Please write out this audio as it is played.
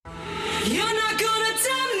You're not gonna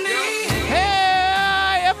tempt me.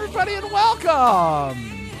 Hey, everybody, and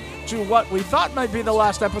welcome to what we thought might be the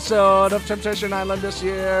last episode of Temptation Island this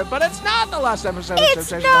year, but it's not the last episode of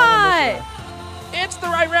Temptation Island this year. It's the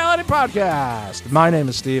Right Reality Podcast. My name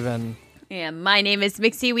is Steven. And my name is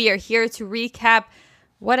Mixie. We are here to recap.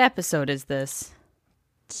 What episode is this?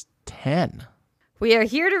 It's 10. We are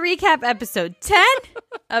here to recap episode 10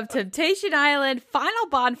 of Temptation Island Final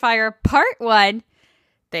Bonfire Part 1.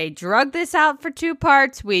 They drug this out for 2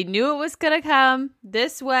 parts. We knew it was going to come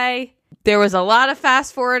this way. There was a lot of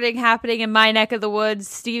fast forwarding happening in my neck of the woods.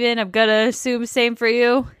 Steven, I'm going to assume same for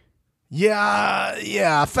you.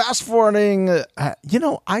 Yeah. Fast forwarding.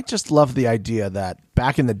 I just love the idea that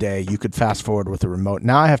back in the day you could fast forward with a remote.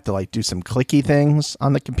 Now I have to do some clicky things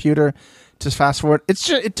on the computer to fast forward. It's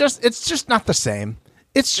just not the same.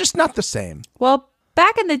 It's just not the same. Well,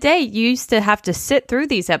 back in the day, you used to have to sit through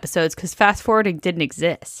these episodes because fast forwarding didn't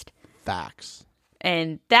exist. Facts.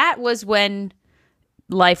 And that was when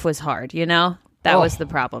life was hard, you know? That was the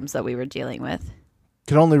problems that we were dealing with.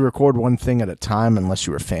 Could only record one thing at a time unless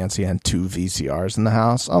you were fancy and 2 VCRs in the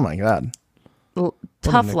house. Oh my God. Tough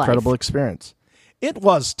what an incredible experience. It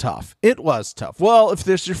was tough. Well, if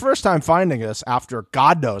this is your first time finding us after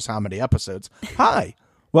God knows how many episodes, hi.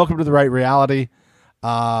 Welcome to The Right Reality.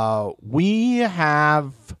 We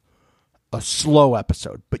have a slow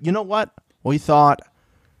episode, but you know what? We thought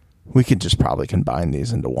we could just probably combine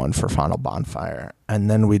these into one for Final Bonfire. And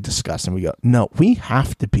then we discuss and we go, no, we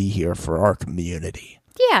have to be here for our community.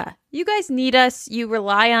 Yeah, you guys need us. You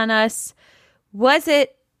rely on us. Was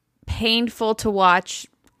it painful to watch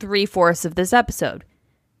 3/4 of this episode?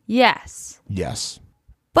 Yes.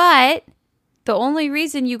 But the only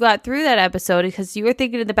reason you got through that episode is because you were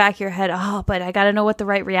thinking in the back of your head, but I got to know what the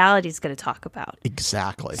Right Reality is going to talk about.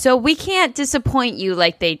 Exactly. So we can't disappoint you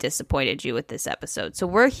like they disappointed you with this episode. So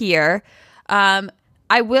we're here.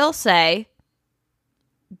 I will say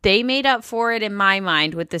they made up for it in my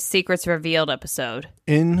mind with the Secrets Revealed episode.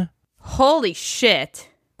 Holy shit.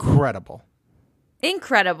 Incredible.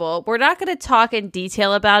 We're not going to talk in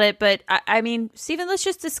detail about it, but I mean, Steven, let's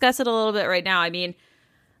just discuss it a little bit right now. I mean,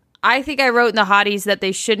 I think I wrote in the hotties that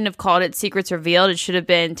they shouldn't have called it Secrets Revealed. It should have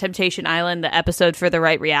been Temptation Island, the episode for the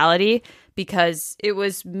Right Reality, because it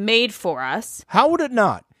was made for us. How would it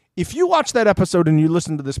not? If you watch that episode and you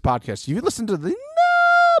listen to this podcast, you listen to the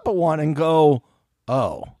number one and go,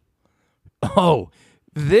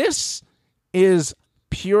 this is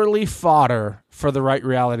purely fodder for the Right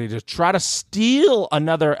Reality to try to steal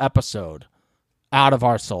another episode out of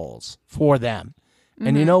our souls for them. Mm-hmm.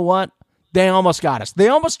 And you know what? They almost got us. They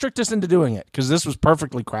almost tricked us into doing it because this was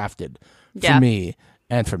perfectly crafted for me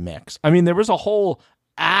and for Mix. I mean, there was a whole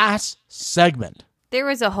ass segment. There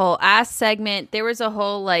was a whole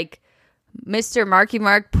Mr. Marky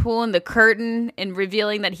Mark pulling the curtain and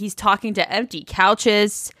revealing that he's talking to empty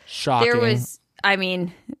couches.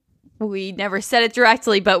 Shocking. We never said it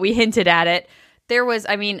directly, but we hinted at it. There was,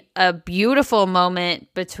 a beautiful moment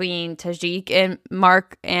between Tajik and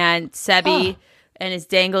Mark and Sebi and his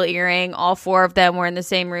dangle earring. All 4 of them were in the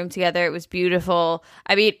same room together. It was beautiful.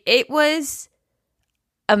 I mean, it was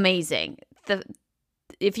amazing.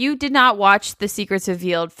 If you did not watch The Secrets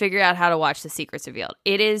Revealed, figure out how to watch The Secrets Revealed.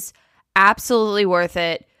 It is absolutely worth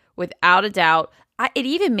it, without a doubt. It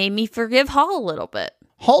even made me forgive Hall a little bit.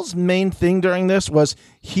 Hall's main thing during this was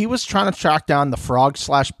he was trying to track down the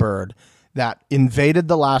frog/bird that invaded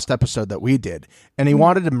the last episode that we did, and he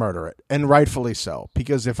wanted to murder it, and rightfully so,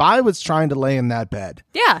 because if I was trying to lay in that bed,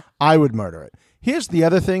 I would murder it. Here's the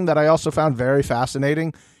other thing that I also found very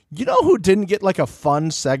fascinating. You know who didn't get a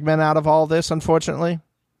fun segment out of all this, unfortunately?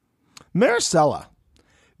 Maricela.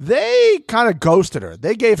 They kind of ghosted her.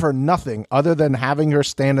 They gave her nothing other than having her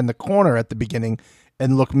stand in the corner at the beginning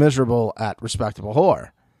and look miserable at Respectable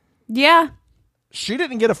Whore. Yeah. She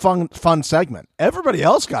didn't get a fun segment. Everybody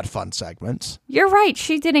else got fun segments. You're right.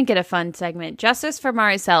 She didn't get a fun segment. Justice for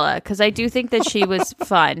Maricela, because I do think that she was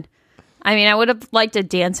fun. I mean, I would have liked a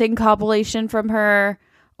dancing compilation from her,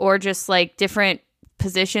 or just different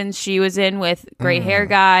positions she was in with great hair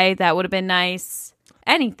guy. That would have been nice.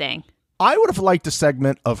 Anything. I would have liked a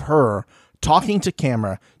segment of her talking to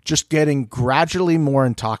camera, just getting gradually more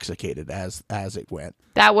intoxicated as it went.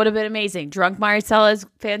 That would have been amazing. Drunk Maricela is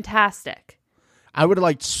fantastic. I would have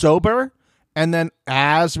liked sober, and then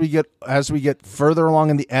as we get further along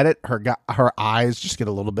in the edit, her eyes just get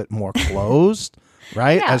a little bit more closed,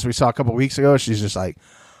 right? Yeah. As we saw a couple weeks ago, she's just like,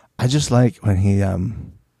 I just like when he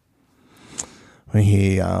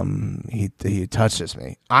touches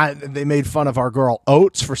me. They made fun of our girl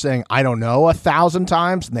Oates for saying I don't know 1,000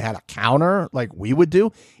 times, and they had a counter like we would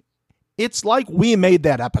do. It's like we made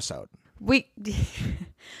that episode. We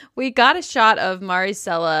we got a shot of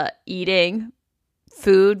Maricela eating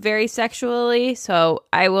food very sexually, so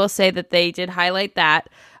I will say that they did highlight that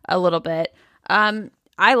a little bit.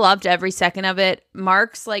 I loved every second of it.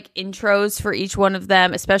 Mark's like intros for each one of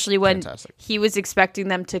them, especially when Fantastic. he was expecting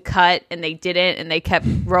them to cut and they didn't and they kept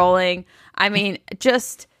rolling. I mean,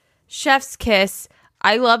 just chef's kiss.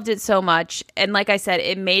 I loved it so much. And like I said,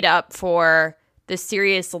 it made up for the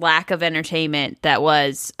serious lack of entertainment that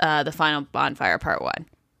was the final bonfire part 1.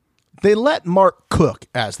 They let Mark cook,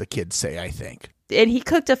 as the kids say, I think. And he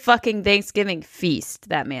cooked a fucking Thanksgiving feast,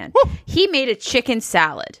 that man. Woo! He made a chicken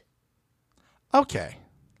salad. Okay.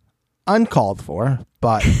 Uncalled for,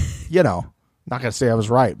 but, not going to say I was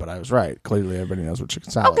right, but I was right. Clearly, everybody knows what chicken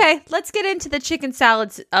salad is. Okay, let's get into the chicken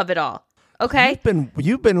salads of it all. Okay?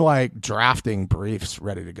 You've been like drafting briefs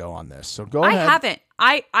ready to go on this, so go ahead. I haven't.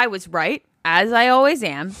 I was right, as I always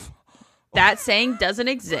am. That saying doesn't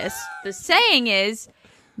exist. The saying is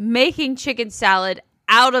making chicken salad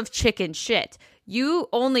out of chicken shit. You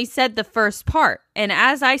only said the first part. And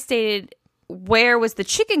as I stated, where was the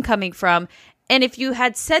chicken coming from? And if you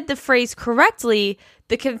had said the phrase correctly,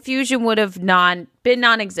 the confusion would have been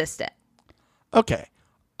non-existent. Okay.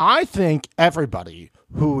 I think everybody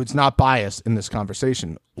who is not biased in this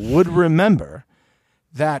conversation would remember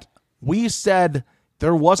that we said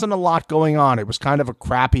there wasn't a lot going on. It was kind of a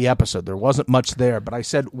crappy episode. There wasn't much there. But I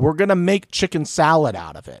said, we're going to make chicken salad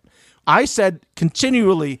out of it. I said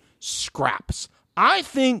continually scraps. I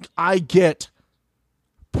think I get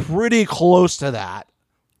pretty close to that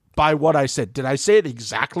by what I said. Did I say it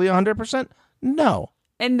exactly 100%? No.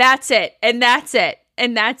 And that's it. And that's it.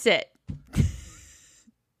 And that's it.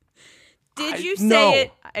 Did you say no.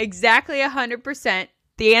 it exactly 100%?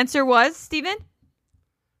 The answer was, Steven?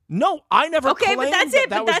 No, I never Okay, claimed but that's it.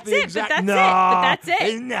 that But was that's the it. exact... But no, that's it. But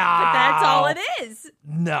that's it. No. But that's all it is.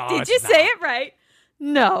 No, Did it's you say not. it right?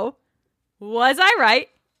 No. Was I right?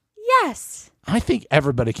 Yes. I think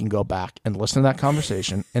everybody can go back and listen to that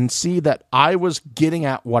conversation and see that I was getting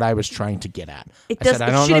at what I was trying to get at. It I said, doesn't- I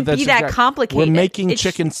it don't know if shouldn't that's be that exact- complicated. We're making It sh-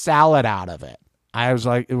 chicken salad out of it. I was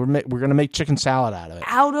like, we're going to make chicken salad out of it.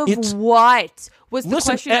 Out of It's- what? Was the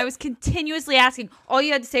Listen, question I was continuously asking. All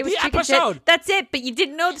you had to say was The chicken episode. shit. That's it. But you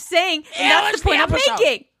didn't know the saying. And Yeah, that's it's the point the I'm episode.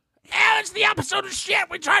 making. It's the episode of shit.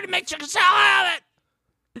 We tried to make chicken salad out of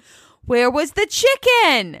it. Where was the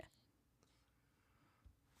chicken?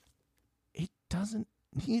 It doesn't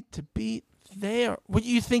need to be there. What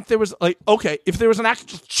you think there was okay, if there was an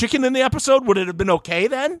actual chicken in the episode, would it have been okay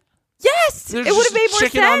then? Yes. There's it would just have made more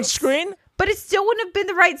chicken sense. on screen? But it still wouldn't have been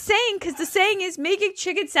the right saying because the saying is making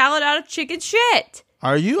chicken salad out of chicken shit.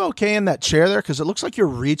 Are you okay in that chair there? Because it looks like you're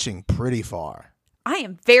reaching pretty far. I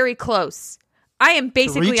am very close. I am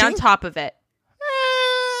basically on reaching? top of it.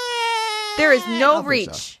 There is I no don't think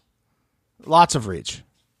reach. so. Lots of reach.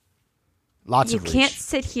 Lots You of reach. can't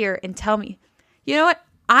sit here and tell me. You know what?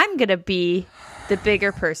 I'm going to be the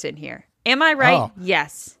bigger person here. Am I right? Oh.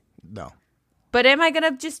 Yes. No. But am I going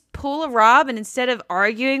to just pull a Rob and instead of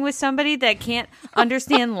arguing with somebody that can't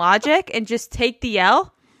understand logic and just take the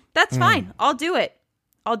L? That's fine. I'll do it.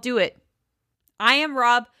 I'll do it. I am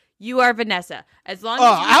Rob. You are Vanessa. As long as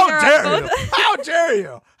Oh, you how are dare both. you? How dare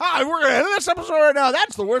you? We're going to end this episode right now.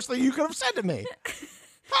 That's the worst thing you could have said to me.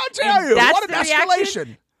 How dare And you? that's What an the reaction?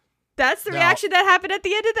 escalation. That's the No. reaction that happened at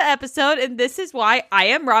the end of the episode. And this is why I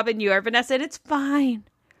am Rob and you are Vanessa. And it's fine.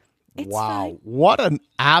 It's Wow. fine. What an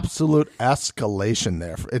absolute escalation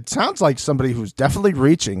there. It sounds like somebody who's definitely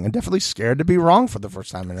reaching and definitely scared to be wrong for the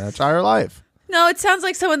first time in their entire life. No, it sounds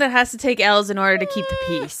like someone that has to take L's in order to keep the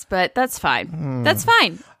peace, but that's fine. That's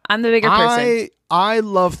fine. I'm the bigger person. I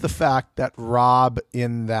love the fact that Rob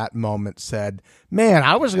in that moment said, man,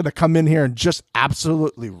 I was going to come in here and just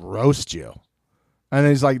absolutely roast you. And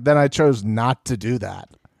he's like, then I chose not to do that.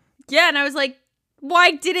 Yeah, and I was like,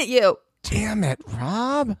 why didn't you? Damn it,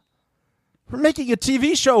 Rob. We're making a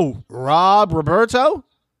TV show, Roberto.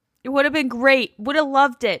 It would have been great. Would have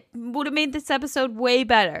loved it. Would have made this episode way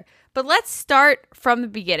better. But let's start from the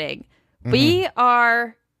beginning. We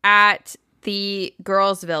are at the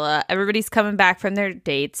girls' villa. Everybody's coming back from their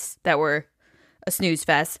dates that were a snooze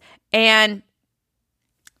fest. And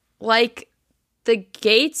like the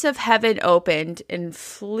gates of heaven opened and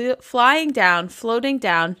floating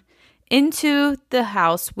down into the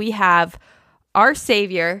house, we have our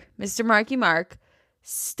savior, Mr. Marky Mark,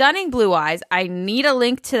 stunning blue eyes. I need a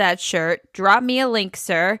link to that shirt. Drop me a link,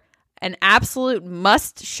 sir. An absolute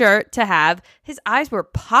must shirt to have. His eyes were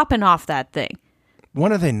popping off that thing.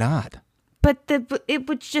 When are they not? But it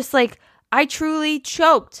was just like, I truly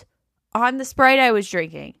choked on the Sprite I was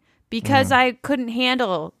drinking because I couldn't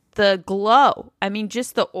handle the glow. I mean,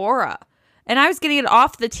 just the aura. and I was getting it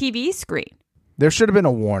off the TV screen. There should have been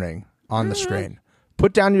a warning on the screen.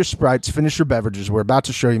 Put down your Sprites, finish your beverages. We're about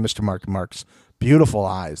to show you Mr. Mark and Mark's beautiful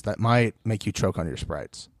eyes that might make you choke on your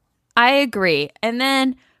Sprites. I agree. And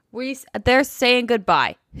then they're saying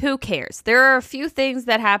goodbye. Who cares? There are a few things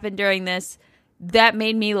that happened during this that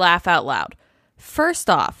made me laugh out loud. First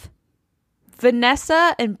off,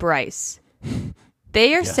 Vanessa and Bryce,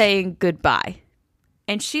 they are saying goodbye.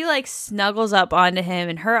 And she like snuggles up onto him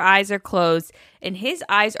and her eyes are closed and his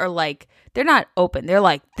eyes are like, they're not open. They're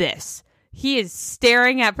like this. He is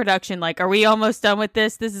staring at production like, are we almost done with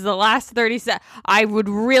this? This is the last 30 seconds. I would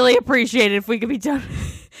really appreciate it if we could be done.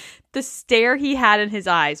 The stare he had in his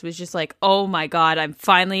eyes was just like, oh my God, I'm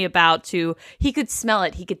finally about to. He could smell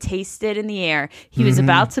it. He could taste it in the air. He was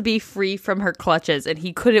about to be free from her clutches and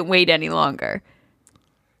he couldn't wait any longer.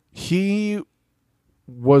 He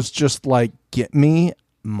was just like, get me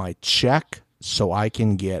my check so I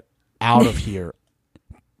can get out of here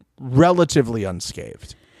relatively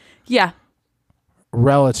unscathed. Yeah.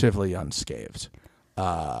 Relatively unscathed.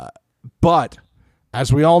 But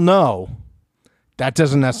as we all know, that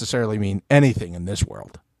doesn't necessarily mean anything in this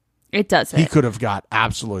world. It doesn't. He could have got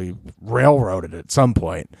absolutely railroaded at some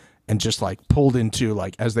point and just like pulled into,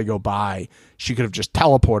 like, as they go by, she could have just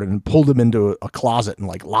teleported and pulled him into a closet and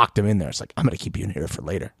like locked him in there. It's like, I'm going to keep you in here for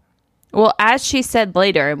later. Well, as she said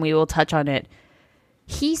later, and we will touch on it,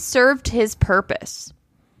 he served his purpose.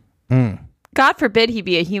 God forbid he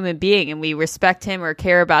be a human being and we respect him or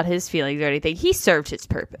care about his feelings or anything. He served his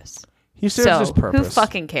purpose. He served his purpose. Who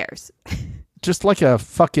fucking cares? Just like a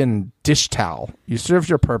fucking dish towel. You served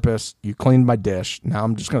your purpose. You cleaned my dish. Now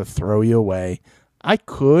I'm just going to throw you away. I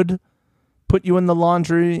could put you in the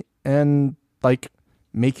laundry and like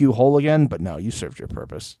make you whole again, but no, you served your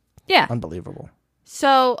purpose. Yeah. Unbelievable.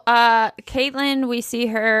 So, Caitlin, we see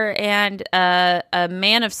her and a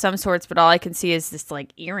man of some sorts, but all I can see is this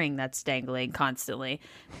like earring that's dangling constantly.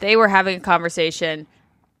 They were having a conversation.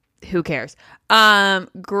 Who cares?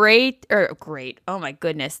 Great. Oh my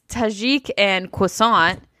goodness. Tajik and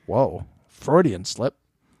Croissant. Whoa. Freudian slip.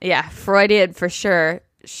 Yeah, Freudian for sure.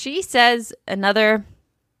 She says another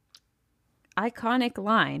iconic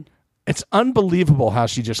line. It's unbelievable how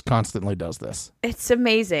she just constantly does this. It's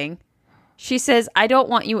amazing. She says, I don't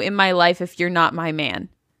want you in my life if you're not my man.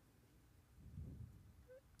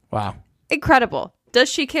 Wow. Incredible. Does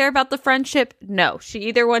she care about the friendship? No. She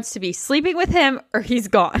either wants to be sleeping with him or he's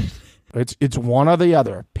gone. It's one or the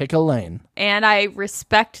other. Pick a lane. And I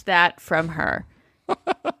respect that from her.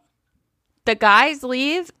 The guys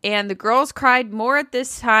leave and the girls cried more at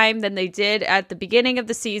this time than they did at the beginning of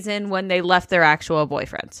the season when they left their actual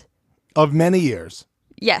boyfriends. Of many years.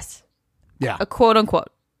 Yes. Yeah. A quote unquote.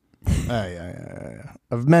 Yeah.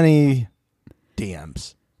 Of many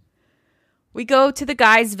DMs. We go to the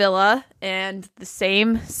guy's villa, and the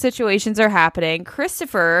same situations are happening.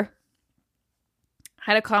 Christopher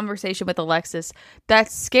had a conversation with Alexis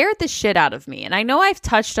that scared the shit out of me. And I know I've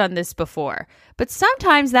touched on this before, but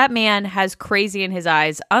sometimes that man has crazy in his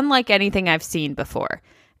eyes, unlike anything I've seen before.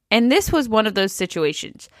 And this was one of those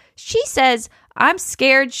situations. She says, I'm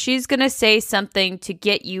scared she's going to say something to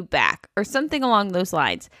get you back, or something along those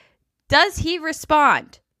lines. Does he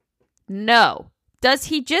respond? No. Does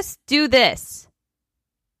he just do this?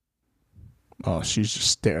 Oh, she's just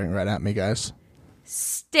staring right at me, guys.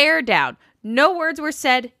 Stare down. No words were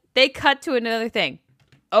said. They cut to another thing.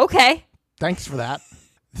 Okay. Thanks for that.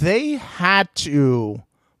 They had to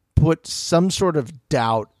put some sort of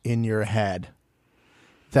doubt in your head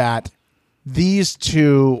that these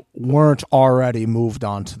two weren't already moved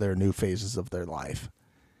on to their new phases of their life.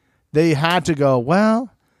 They had to go,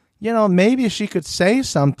 well, you know, maybe she could say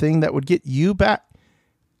something that would get you back.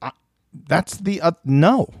 That's the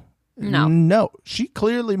no. She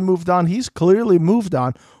clearly moved on. He's clearly moved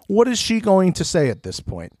on. What is she going to say at this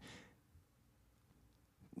point?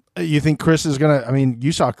 You think Chris is gonna? I mean,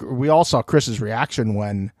 we all saw Chris's reaction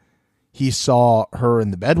when he saw her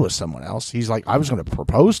in the bed with someone else. He's like, I was going to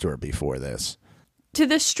propose to her before this. To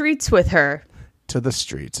the streets with her. To the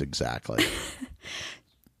streets, exactly.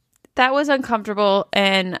 That was uncomfortable,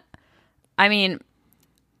 and I mean,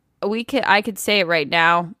 I could say it right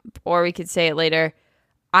now, or we could say it later.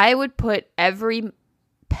 I would put every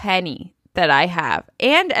penny that I have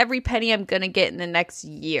and every penny I'm going to get in the next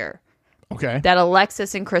year. Okay. That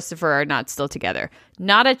Alexis and Christopher are not still together.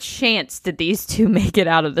 Not a chance did these two make it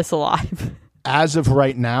out of this alive. As of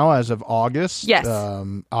right now, as of August? Yes.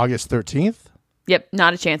 August 13th? Yep,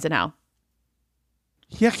 not a chance in hell.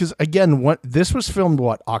 Yeah, because again, this was filmed,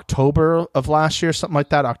 October of last year? Something like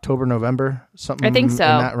that? October, November? Something I think so.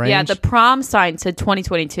 in that range? Yeah, the prom sign said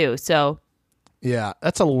 2022, so... Yeah,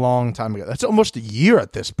 that's a long time ago. That's almost a year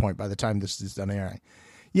at this point by the time this is done airing.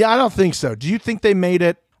 Yeah, I don't think so. Do you think they made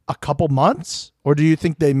it a couple months, or do you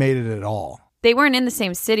think they made it at all? They weren't in the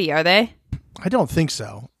same city, are they? I don't think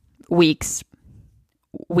so. Weeks.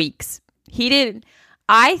 He didn't.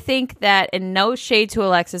 I think that, and no shade to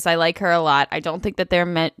Alexis, I like her a lot. I don't think that they're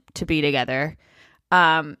meant to be together.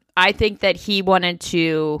 I think that he wanted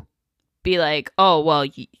to be like, oh, well,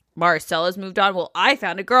 Maricella's moved on. Well, I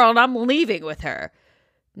found a girl and I'm leaving with her.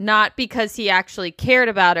 Not because he actually cared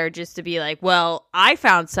about her, just to be like, well, I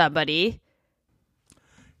found somebody.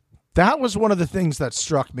 That was one of the things that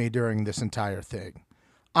struck me during this entire thing.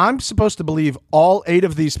 I'm supposed to believe all 8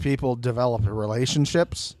 of these people develop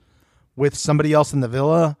relationships with somebody else in the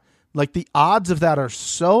villa. Like, the odds of that are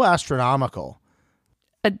so astronomical.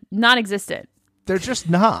 Non-existent. They're just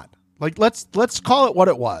not. Like, let's call it what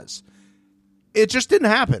it was. It just didn't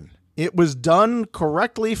happen. It was done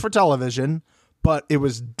correctly for television, but it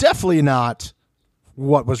was definitely not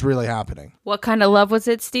what was really happening. What kind of love was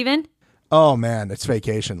it, Steven? Oh, man, it's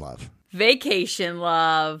vacation love. Vacation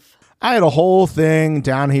love. I had a whole thing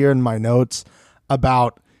down here in my notes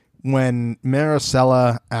about when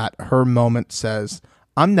Maricela at her moment says,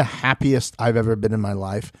 I'm the happiest I've ever been in my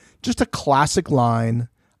life. Just a classic line.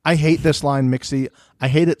 I hate this line, Mixie. I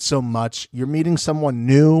hate it so much. You're meeting someone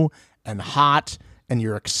new and hot, and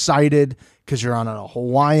you're excited because you're on a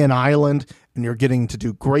Hawaiian island and you're getting to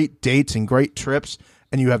do great dates and great trips,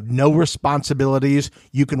 and you have no responsibilities.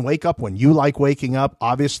 You can wake up when you like waking up,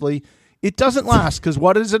 obviously. It doesn't last because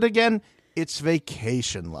what is it again? It's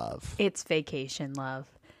vacation love. It's vacation love.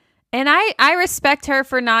 And I respect her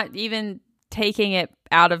for not even taking it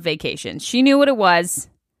out of vacation. She knew what it was.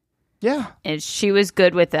 Yeah. And she was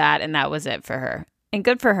good with that, and that was it for her. And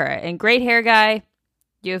good for her. And great hair, guy.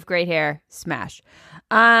 You have great hair. Smash.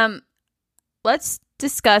 Let's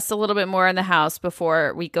discuss a little bit more in the house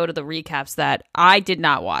before we go to the recaps that I did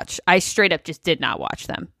not watch. I straight up just did not watch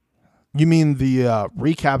them. You mean the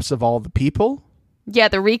recaps of all the people? Yeah,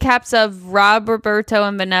 the recaps of Rob, Roberto,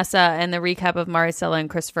 and Vanessa, and the recap of Maricela and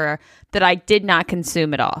Christopher that I did not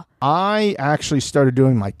consume at all. I actually started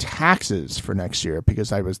doing my taxes for next year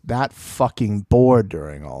because I was that fucking bored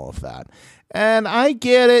during all of that. And I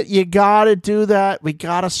get it. You got to do that. We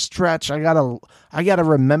got to stretch. I got to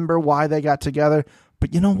remember why they got together.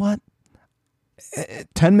 But you know what?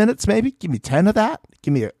 10 minutes maybe? Give me 10 of that.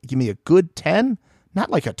 Give me a good 10,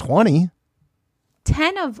 not like a 20.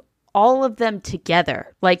 10 of all of them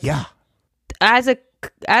together. Like, yeah. As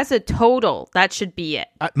a total, that should be it.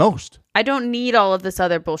 At most. I don't need all of this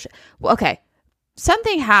other bullshit. Well, okay.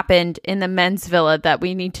 Something happened in the men's villa that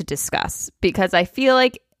we need to discuss because I feel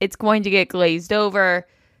like it's going to get glazed over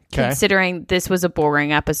considering this was a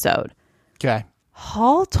boring episode. Okay.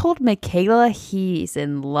 Hall told Michaela he's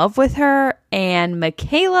in love with her, and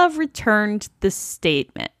Michaela returned the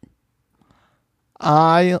statement.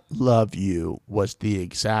 I love you was the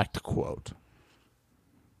exact quote.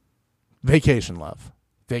 Vacation love.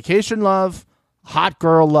 Vacation love. Hot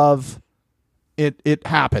girl love. It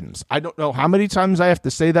happens. I don't know how many times I have to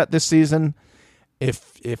say that this season.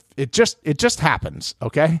 If it just happens,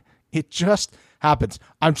 okay? It just happens.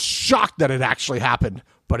 I'm shocked that it actually happened,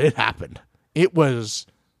 but it happened. It was,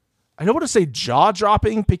 I don't want to say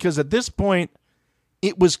jaw-dropping because at this point,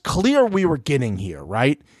 it was clear we were getting here,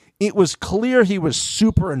 right? It was clear he was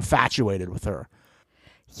super infatuated with her.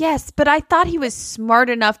 Yes, but I thought he was smart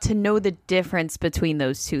enough to know the difference between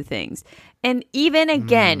those two things. And even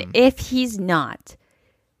again, if he's not,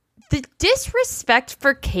 the disrespect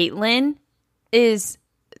for Caitlyn is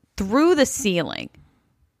through the ceiling.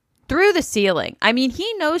 Through the ceiling. I mean,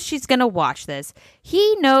 he knows she's going to watch this.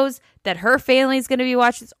 He knows that her family is going to be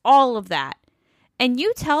watching this, all of that. And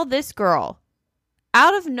you tell this girl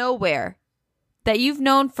out of nowhere that you've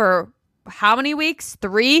known for how many weeks?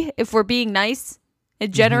 3, if we're being nice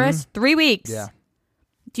and generous. 3 weeks. Yeah.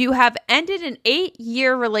 You have ended an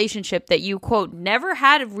 8-year relationship that you, quote, never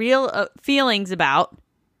had real feelings about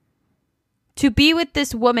to be with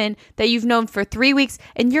this woman that you've known for 3 weeks,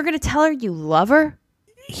 and you're going to tell her you love her?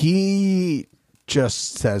 He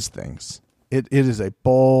just says things. It is a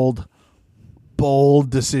bold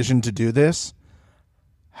decision to do this.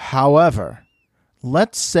 However,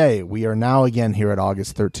 let's say we are now again here at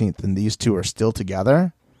August 13th and these two are still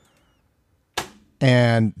together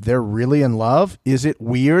and they're really in love. Is it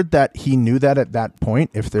weird that he knew that at that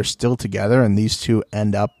point if they're still together and these two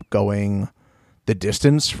end up going the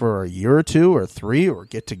distance for a year or 2 or 3 or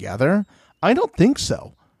get together? I don't think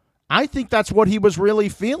so. I think that's what he was really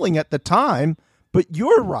feeling at the time, but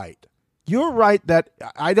you're right. You're right that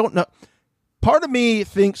I don't know. Part of me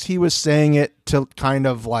thinks he was saying it to kind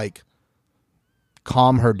of like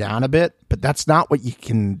calm her down a bit, but that's not what you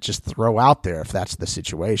can just throw out there if that's the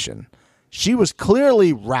situation. She was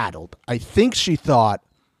clearly rattled. I think she thought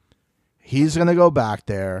he's going to go back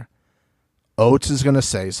there. Oates is going to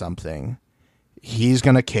say something. He's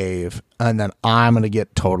going to cave, and then I'm going to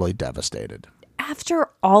get totally devastated. After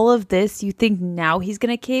all of this, you think now he's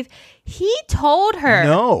going to cave? He told her.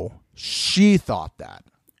 No, she thought that.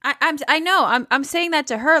 I know. I'm saying that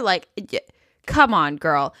to her, like, come on,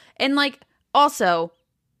 girl. And, like, also,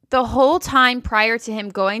 the whole time prior to him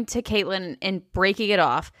going to Caitlyn and breaking it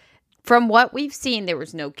off, from what we've seen, there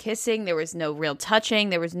was no kissing, there was no real touching,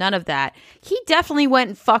 there was none of that. He definitely went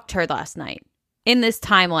and fucked her last night in this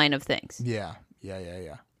timeline of things. Yeah.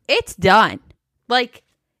 It's done. Like,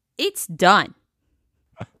 it's done.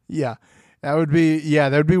 Yeah. That would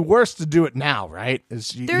be worse to do it now, right?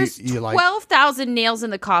 There's 12,000 nails in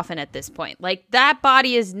the coffin at this point. Like, that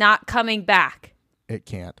body is not coming back. It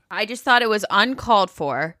can't. I just thought it was uncalled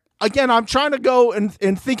for. Again, I'm trying to go and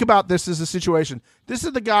think about this as a situation. This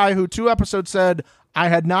is the guy who 2 episodes said, I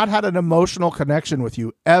had not had an emotional connection with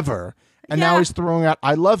you ever. And now he's throwing out,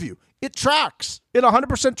 I love you. It tracks. It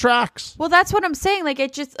 100% tracks. Well, that's what I'm saying. Like,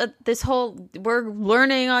 it just, this whole, we're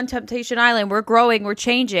learning on Temptation Island. We're growing. We're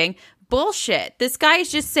changing. Bullshit. This guy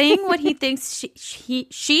is just saying what he thinks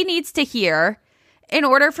she needs to hear in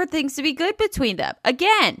order for things to be good between them.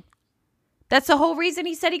 Again, that's the whole reason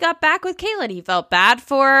he said he got back with Caitlyn. He felt bad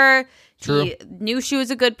for her. True. He knew she was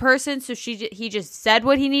a good person, so he just said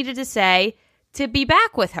what he needed to say to be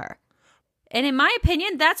back with her. And in my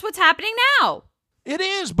opinion, that's what's happening now. It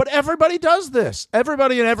is, but everybody does this.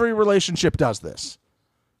 Everybody in every relationship does this.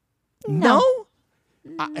 No?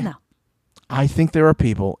 No. I think there are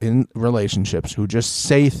people in relationships who just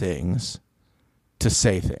say things to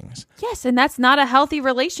say things. Yes, and that's not a healthy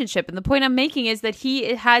relationship. And the point I'm making is that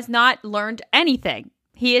he has not learned anything.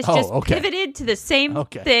 He has just pivoted to the same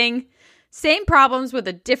thing, same problems with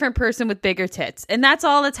a different person with bigger tits. And that's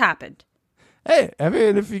all that's happened. Hey, I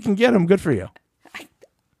mean, if you can get them, good for you.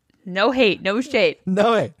 No hate, no shade.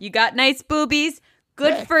 No way. You got nice boobies.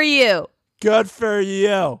 Good for you. Good for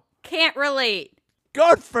you. Can't relate.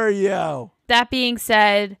 Good for you. That being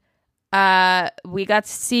said, we got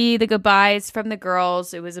to see the goodbyes from the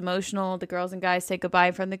girls. It was emotional. The girls and guys say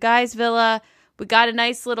goodbye from the guys' villa. We got a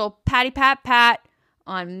nice little patty pat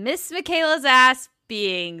on Miss Michaela's ass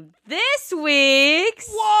being this week's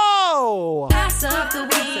Whoa! Pass of the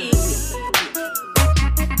week.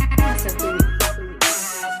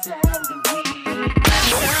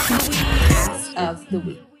 Of the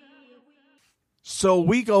week. So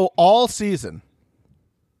we go all season,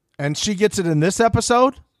 and she gets it in this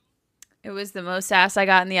episode? It was the most ass I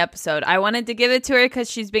got in the episode. I wanted to give it to her because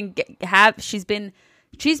she's been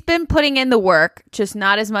putting in the work, just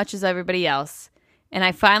not as much as everybody else. And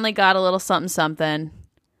I finally got a little something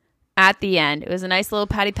at the end. It was a nice little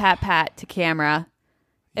patty pat to camera.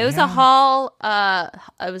 It was a haul.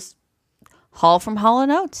 It was Hall from Hall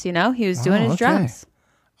 & Oates. You know, he was doing his drums.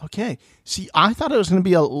 Okay. See, I thought it was going to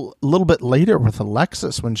be a little bit later with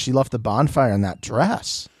Alexis when she left the bonfire in that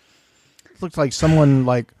dress. It looked like someone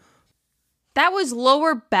like. That was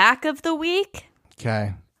lower back of the week.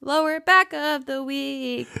 Okay. Lower back of the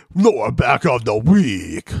week. Lower back of the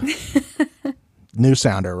week. New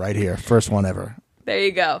sounder right here. First one ever. There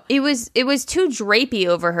you go. It was too drapey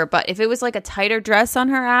over her butt. If it was like a tighter dress on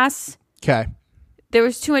her ass, okay, there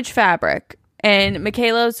was too much fabric. And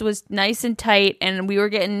Michaela's was nice and tight, and we were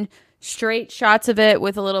getting straight shots of it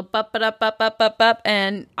with a little up,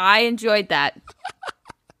 and I enjoyed that.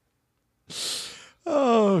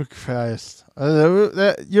 Oh, Christ.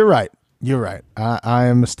 You're right. You're right. I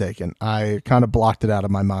am mistaken. I kind of blocked it out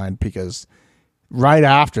of my mind because right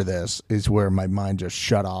after this is where my mind just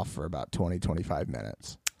shut off for about 20-25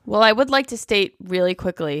 minutes. Well, I would like to state really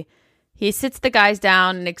quickly, he sits the guys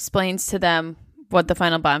down and explains to them what the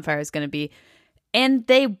final bonfire is going to be. And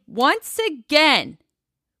they once again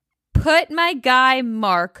put my guy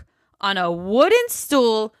Mark on a wooden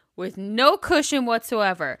stool with no cushion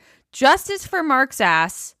whatsoever. Justice for Mark's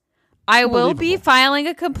ass. I will be filing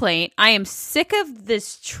a complaint. I am sick of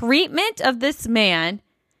this treatment of this man.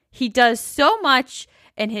 He does so much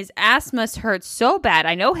and his ass must hurt so bad.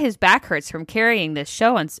 I know his back hurts from carrying this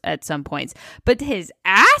show at some points, but his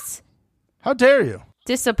ass? How dare you?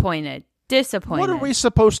 Disappointed. What are we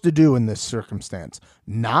supposed to do in this circumstance?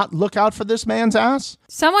 Not look out for this man's ass?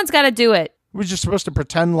 Someone's got to do it. We're just supposed to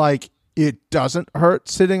pretend like it doesn't hurt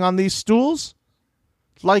sitting on these stools?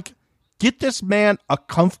 Like, get this man a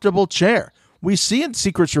comfortable chair. We see in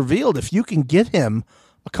Secrets Revealed, if you can get him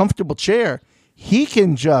a comfortable chair, he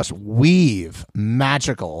can just weave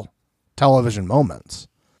magical television moments.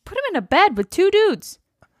 Put him in a bed with 2 dudes.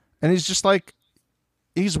 And he's just like,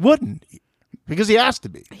 he's wooden because he has to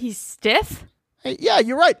be. He's stiff. Hey, yeah,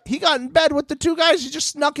 you're right. He got in bed with the 2 guys. He just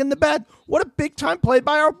snuck in the bed. What a big time play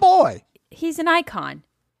by our boy. He's an icon.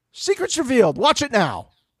 Secrets revealed. Watch it now.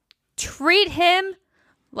 Treat him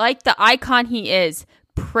like the icon he is.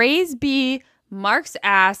 Praise be Mark's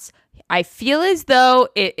ass. I feel as though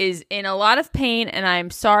it is in a lot of pain, and I'm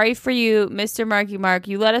sorry for you, Mr. Marky Mark.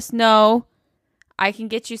 You let us know. I can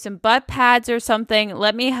get you some butt pads or something.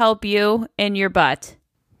 Let me help you in your butt.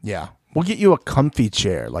 Yeah. We'll get you a comfy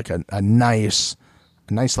chair, like a nice,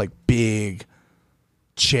 like big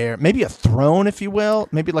chair. Maybe a throne, if you will.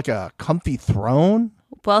 Maybe like a comfy throne.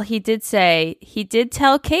 Well, he did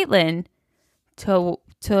tell Caitlyn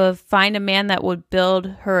to find a man that would build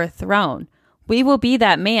her a throne. We will be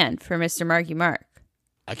that man for Mr. Marky Mark.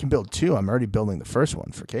 I can build 2. I'm already building the first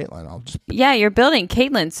one for Caitlyn. Yeah, you're building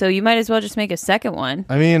Caitlyn, so you might as well just make a second one.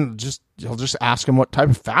 I mean, he'll just ask him what type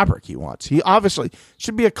of fabric he wants. He obviously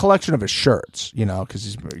should be a collection of his shirts, because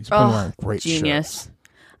he's been wearing great genius. shirts.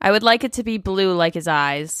 I would like it to be blue like his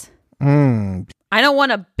eyes. I don't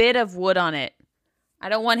want a bit of wood on it. I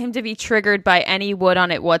don't want him to be triggered by any wood on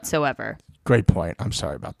it whatsoever. Great point. I'm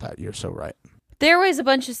sorry about that. You're so right. There was a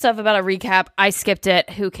bunch of stuff about a recap. I skipped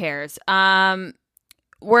it. Who cares?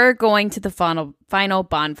 We're going to the final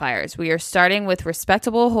bonfires. We are starting with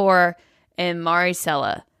Respectable Whore and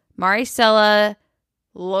Maricela. Maricela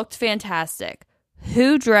looked fantastic.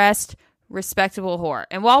 Who dressed Respectable Whore?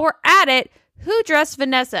 And while we're at it, who dressed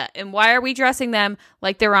Vanessa? And why are we dressing them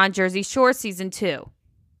like they're on Jersey Shore season 2?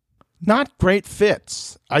 Not great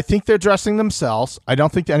fits. I think they're dressing themselves. I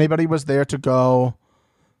don't think anybody was there to go,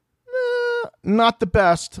 not the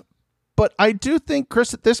best. But I do think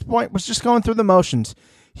Chris at this point was just going through the motions.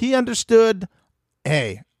 He understood,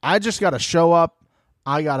 hey, I just got to show up.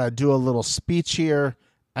 I got to do a little speech here,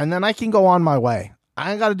 and then I can go on my way.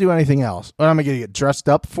 I ain't got to do anything else. What am I going to get dressed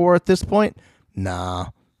up for at this point? Nah.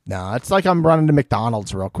 It's like I'm running to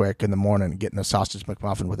McDonald's real quick in the morning and getting a sausage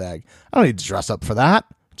McMuffin with egg. I don't need to dress up for that.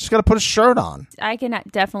 Just got to put a shirt on. I can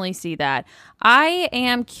definitely see that. I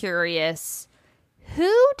am curious.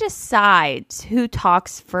 Who decides who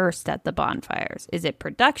talks first at the bonfires? Is it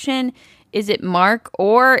production? Is it Mark?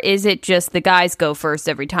 Or is it just the guys go first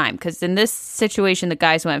every time? Because in this situation, the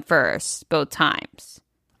guys went first both times.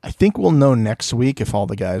 I think we'll know next week if all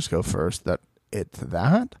the guys go first that it's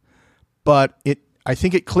that. But I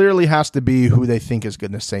think it clearly has to be who they think is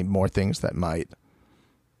going to say more things that might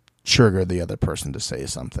trigger the other person to say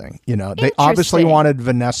something. They obviously wanted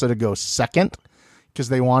Vanessa to go second because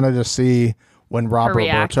they wanted to see when Rob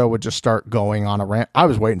Roberto would just start going on a rant. I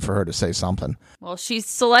was waiting for her to say something. Well, she's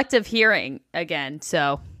selective hearing again,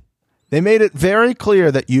 so. They made it very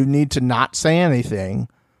clear that you need to not say anything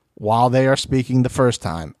while they are speaking the first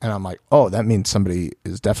time. And I'm like, oh, that means somebody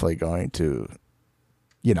is definitely going to,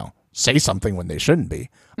 say something when they shouldn't be.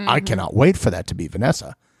 Mm-hmm. I cannot wait for that to be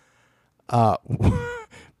Vanessa.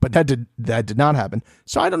 But that did not happen.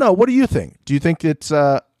 So I don't know. What do you think? Do you think it's,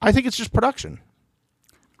 I think it's just production.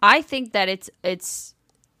 I think that it's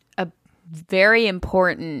a very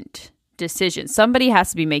important decision. Somebody has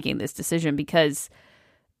to be making this decision because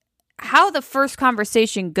how the first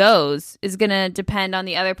conversation goes is going to depend on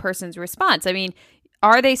the other person's response. I mean,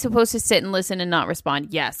 are they supposed to sit and listen and not respond?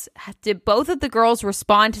 Yes. Did both of the girls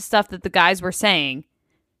respond to stuff that the guys were saying?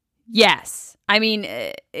 Yes. I mean,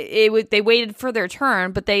 they waited for their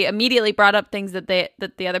turn, but they immediately brought up things that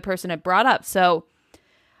the other person had brought up. So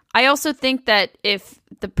I also think that if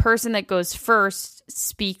the person that goes first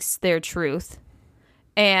speaks their truth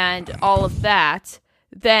and all of that,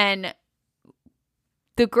 then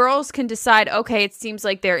the girls can decide, okay, it seems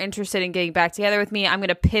like they're interested in getting back together with me. I'm going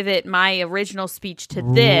to pivot my original speech to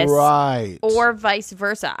this. Right. Or vice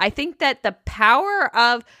versa. I think that the power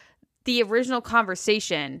of the original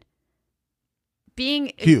conversation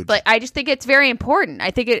being huge. Like, I just think it's very important.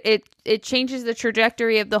 I think it changes the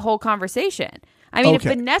trajectory of the whole conversation. I mean, if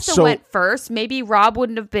Vanessa went first, maybe Rob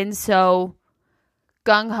wouldn't have been so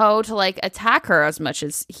gung-ho to attack her as much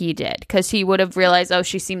as he did, because he would have realized, oh,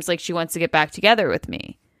 she seems like she wants to get back together with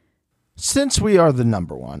me. Since we are the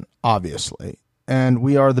number one, obviously, and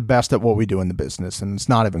we are the best at what we do in the business, and it's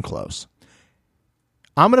not even close,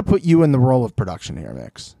 I'm going to put you in the role of production here,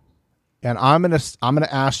 Mix. And I'm going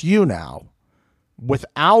to ask you now,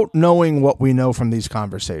 without knowing what we know from these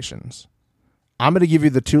conversations, I'm going to give you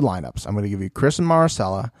the 2 lineups. I'm going to give you Chris and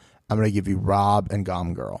Maricela. I'm going to give you Rob and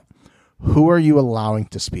Gom Girl. Who are you allowing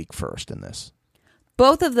to speak first in this?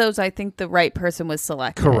 Both of those, I think the right person was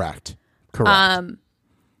selected. Correct.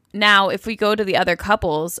 Now, if we go to the other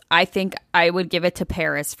couples, I think I would give it to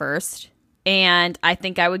Paris first. And I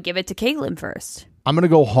think I would give it to Caitlyn first. I'm going to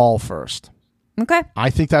go Hall first. Okay. I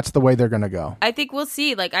think that's the way they're going to go. I think we'll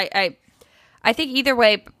see. Like I think either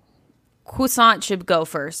way, Croissant should go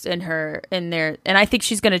first in there, and I think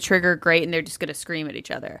she's going to trigger great, and they're just going to scream at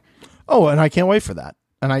each other. Oh, and I can't wait for that.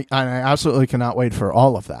 And I absolutely cannot wait for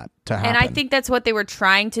all of that to happen. And I think that's what they were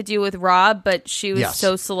trying to do with Rob, but she was Yes.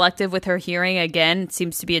 so selective with her hearing. Again, it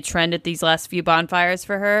seems to be a trend at these last few bonfires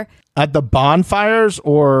for her. At the bonfires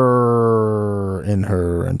or in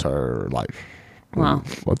her entire life? Well,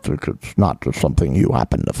 It's not just something you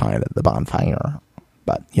happen to find at the bonfire.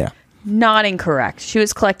 But, yeah. not incorrect. She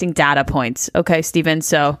was collecting data points. Okay, Steven,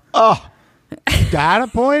 so. Oh, data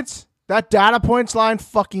points? That data points line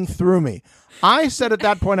fucking threw me. I said at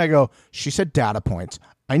that point, I go, she said data points.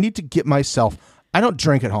 I need to get myself, I don't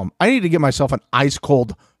drink at home. I need to get myself an ice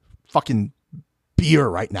cold fucking beer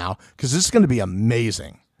right now because this is going to be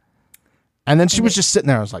amazing. And then she was just sitting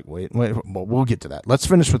there. I was like, wait, we'll get to that. Let's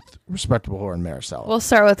finish with Respectable Whore and Maricela. We'll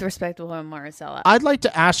start with Respectable and Maricela. I'd like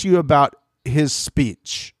to ask you about his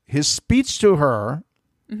speech. His speech to her,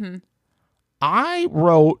 I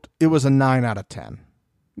wrote it was a 9 out of 10.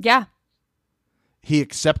 Yeah. He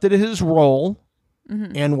accepted his role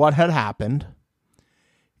and what had happened.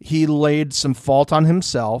 He laid some fault on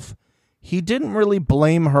himself. He didn't really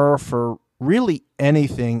blame her for really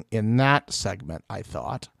anything in that segment, I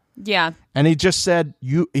thought. Yeah. And he just said,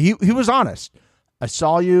 he was honest. I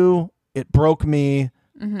saw you. It broke me.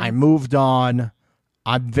 I moved on.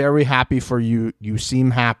 I'm very happy for you. You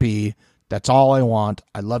seem happy. That's all I want.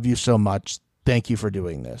 I love you so much. Thank you for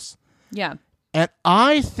doing this. Yeah. And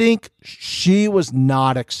I think she was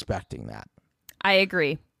not expecting that. I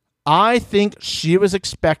agree. I think she was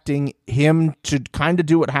expecting him to kind of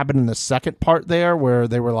do what happened in the second part there, where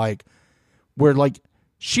they were like,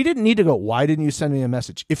 she didn't need to go, why didn't you send me a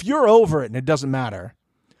message? If you're over it and it doesn't matter,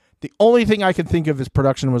 the only thing I could think of as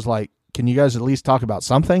production was like, can you guys at least talk about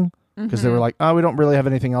something? Because they were like, oh, we don't really have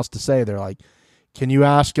anything else to say. They're like, can you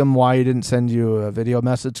ask him why he didn't send you a video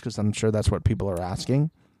message? Because I'm sure that's what people are asking.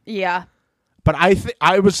 Yeah. But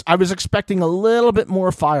I was expecting a little bit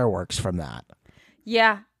more fireworks from that.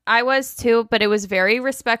 Yeah, I was too, but it was very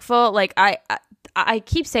respectful. Like I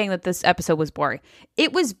keep saying that this episode was boring.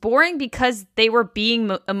 It was boring because they were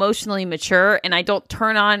being emotionally mature, and I don't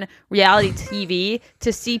turn on reality TV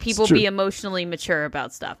to see people be emotionally mature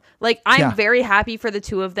about stuff. Like, I'm very happy for the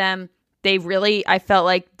two of them. They really, I felt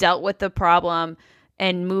like, dealt with the problem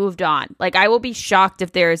and moved on. Like, I will be shocked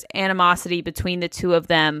if there's animosity between the two of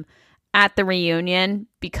them at the reunion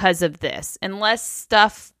because of this, unless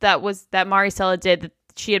stuff that Maricela did that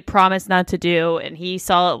she had promised not to do and he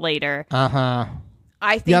saw it later.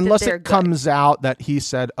 I think unless that it comes out that he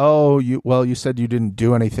said, oh, you said you didn't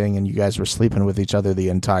do anything and you guys were sleeping with each other the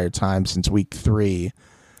entire time since week 3.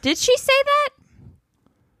 Did she say that?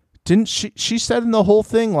 Didn't she said in the whole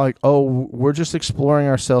thing, like, oh, we're just exploring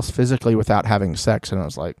ourselves physically without having sex. And I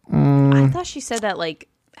was like, I thought she said that like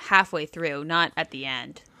halfway through, not at the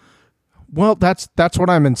end. Well, that's what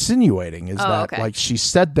I'm insinuating is that okay. like she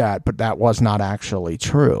said that, but that was not actually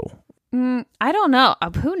true. I don't know.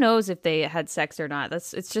 Who knows if they had sex or not?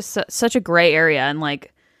 It's just such a gray area, and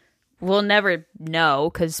like we'll never know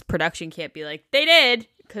because production can't be like they did,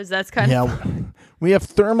 because that's kind of we have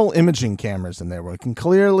thermal imaging cameras in there where we can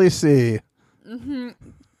clearly see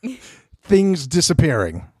things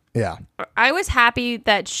disappearing. Yeah, I was happy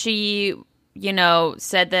that she,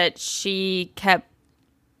 said that she kept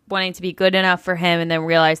wanting to be good enough for him and then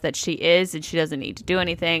realized that she is and she doesn't need to do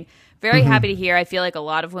anything. Very happy to hear. I feel like a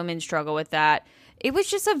lot of women struggle with that. It was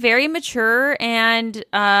just a very mature and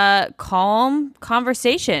calm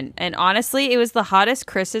conversation. And honestly, it was the hottest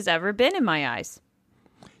Chris has ever been in my eyes.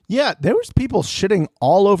 Yeah, there was people shitting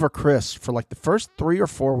all over Chris for like the first 3 or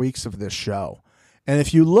 4 weeks of this show. And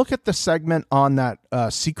if you look at the segment on that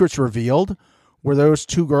Secrets Revealed, where those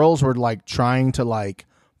two girls were like trying to like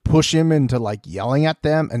push him into like yelling at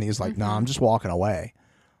them, and he's like, "No, I'm just walking away."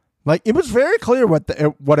 Like, it was very clear what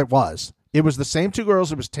it was. It was the same two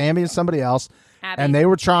girls. It was Tammy and somebody else, Abby. and they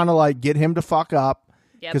were trying to like get him to fuck up.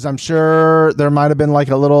 Yep. Because I'm sure there might have been like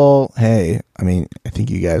a little, hey, I mean, I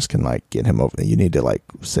think you guys can like get him over. You need to like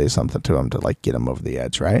say something to him to like get him over the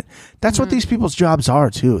edge, right? That's what these people's jobs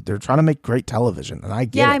are too. They're trying to make great television, and I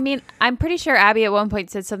get it. I mean, I'm pretty sure Abby at one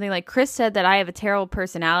point said something like, Chris said that I have a terrible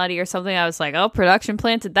personality or something. I was like, oh, production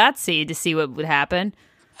planted that seed to see what would happen.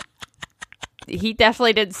 He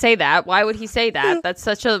definitely didn't say that. Why would he say that? That's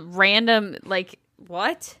such a random, like,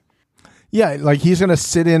 what? Yeah, like he's going to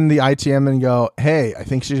sit in the ITM and go, hey, I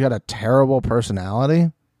think she's got a terrible personality.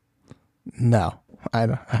 No, I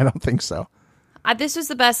don't think so. This was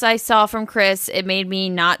the best I saw from Chris. It made me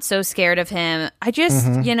not so scared of him. I just,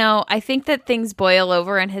 I think that things boil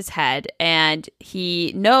over in his head, and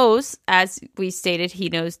he knows, as we stated, he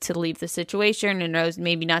knows to leave the situation and knows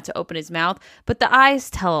maybe not to open his mouth, but the eyes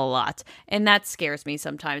tell a lot, and that scares me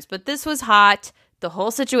sometimes. But this was hot. The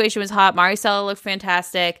whole situation was hot. Maricela looked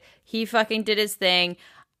fantastic. He fucking did his thing.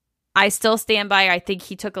 I still stand by. I think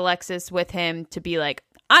he took Alexis with him to be like,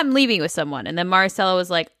 I'm leaving with someone. And then Maricela was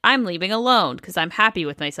like, I'm leaving alone because I'm happy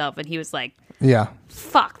with myself. And he was like, yeah,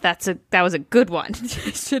 fuck, that was a good one.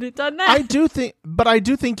 Should have done that. I do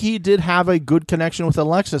think he did have a good connection with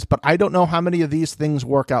Alexis, but I don't know how many of these things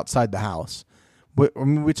work outside the house.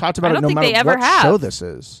 We talked about it no matter what show this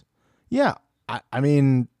is. Yeah. I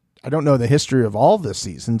mean, I don't know the history of all the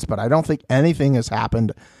seasons, but I don't think anything has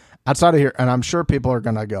happened outside of here. And I'm sure people are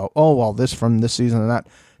going to go, oh, well, this from this season and that.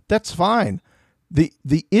 That's fine.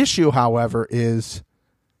 The issue, however, is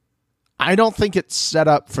I don't think it's set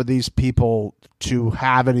up for these people to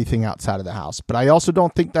have anything outside of the house. But I also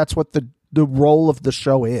don't think that's what the role of the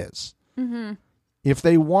show is. Mm-hmm. If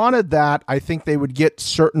they wanted that, I think they would get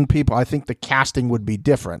certain people. I think the casting would be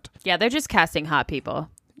different. Yeah, they're just casting hot people.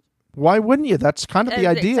 Why wouldn't you? That's kind of the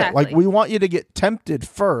idea. Exactly. Like, we want you to get tempted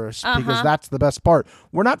first because that's the best part.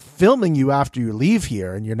 We're not filming you after you leave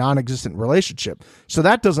here in your non-existent relationship. So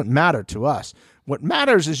that doesn't matter to us. What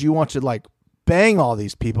matters is you want to like bang all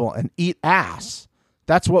these people and eat ass.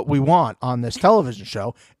 That's what we want on this television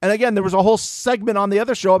show. And again, there was a whole segment on the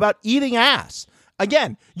other show about eating ass.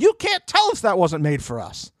 Again, you can't tell us that wasn't made for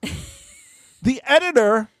us. The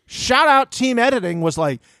editor, shout out team editing, was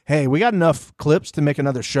like, hey, we got enough clips to make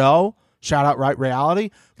another show. Shout out Right Reality.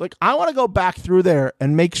 Like, I want to go back through there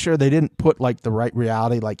and make sure they didn't put like the Right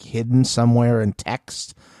Reality like hidden somewhere in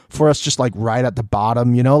text for us, just like right at the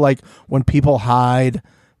bottom, like when people hide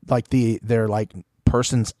like their like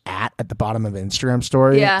person's at the bottom of an Instagram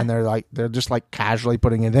story, and they're just like casually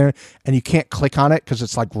putting it there, and you can't click on it because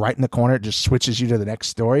it's like right in the corner. It just switches you to the next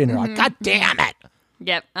story, and you're like, God damn it!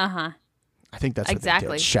 Yep. I think that's exactly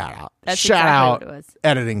what they did. Shout out. That's Shout exactly out what it was.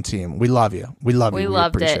 Editing team. We love you. We love you. We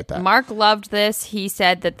loved appreciate it. that. Mark loved this. He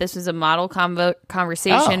said that this was a model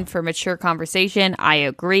conversation for mature conversation. I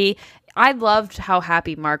agree. I loved how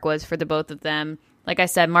happy Mark was for the both of them. Like I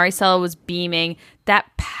said, Maricela was beaming. That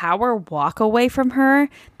power walk away from her,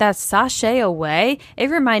 that sashay away, it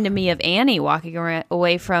reminded me of Annie walking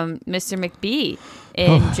away from Mr. McBee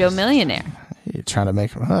in Joe Millionaire. You're trying to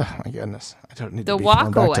make, oh my goodness. I don't need the to be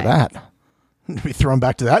walk thrown away. back to that. I'm going to be thrown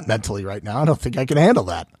back to that mentally right now. I don't think I can handle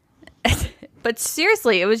that. But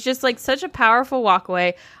seriously, it was just like such a powerful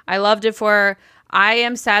walkaway. I loved it for her. I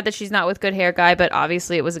am sad that she's not with Good Hair Guy, but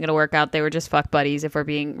obviously it wasn't going to work out. They were just fuck buddies if we're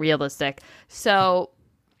being realistic. So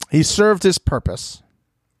he served his purpose.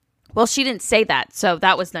 Well, she didn't say that, so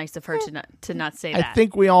that was nice of her to not say that. I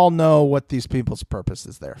think we all know what these people's purpose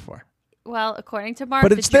is there for. Well, according to Mark,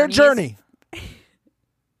 but it's their journey. It's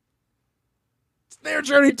their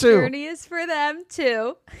journey too. The journey is for them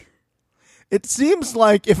too. It seems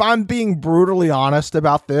like, if I'm being brutally honest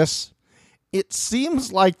about this, it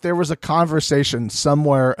seems like there was a conversation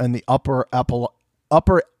somewhere in the upper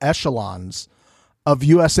echelons of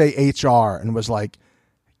USA HR and was like,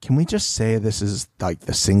 can we just say this is like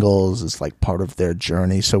the singles is like part of their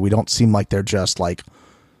journey so we don't seem like they're just like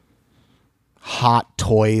hot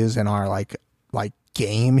toys in our like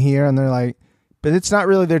game here? And they're like, but it's not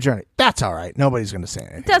really their journey. That's all right. Nobody's going to say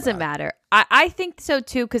anything. It doesn't matter. I think so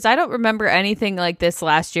too, because I don't remember anything like this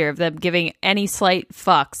last year of them giving any slight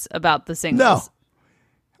fucks about the singles.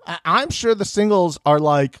 No. I'm sure the singles are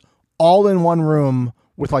like all in one room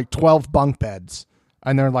with like 12 bunk beds,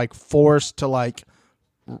 and they're like forced to like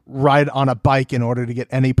ride on a bike in order to get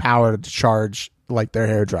any power to charge like their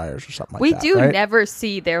hair dryers or something like that. We do right? never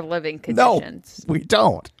see their living conditions. No, we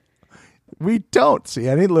don't. We don't see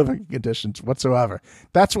any living conditions whatsoever.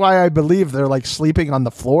 That's why I believe they're like sleeping on the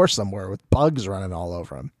floor somewhere with bugs running all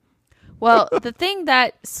over them. Well, the thing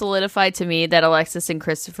that solidified to me that Alexis and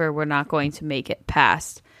Christopher were not going to make it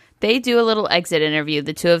past, they do a little exit interview,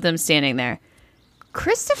 the two of them standing there.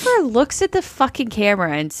 Christopher looks at the fucking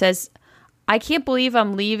camera and says, I can't believe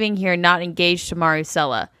I'm leaving here not engaged to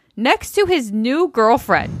Maricela. Next to his new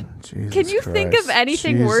girlfriend. Jesus Can you think of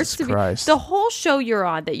anything worse to me? Christ. The whole show you're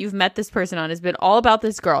on that you've met this person on has been all about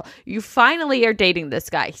this girl. You finally are dating this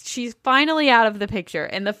guy. She's finally out of the picture.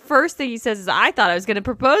 And the first thing he says is, I thought I was going to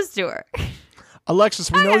propose to her.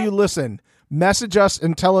 Alexis, we know you listen. Message us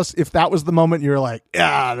and tell us if that was the moment you were like,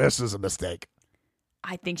 yeah, this is a mistake.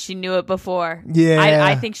 I think she knew it before. Yeah.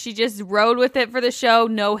 I think she just rode with it for the show.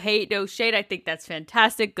 No hate, no shade. I think that's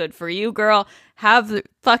fantastic. Good for you, girl. Have the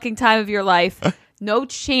fucking time of your life. No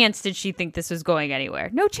chance did she think this was going anywhere.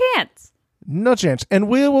 No chance. No chance. And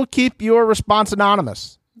we will keep your response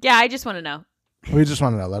anonymous. Yeah, I just want to know. We just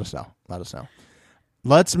want to know. Let us know. Let us know.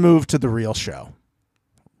 Let's move to the real show.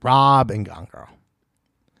 Rob and Gone Girl.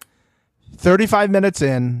 35 minutes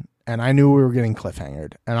in, and I knew we were getting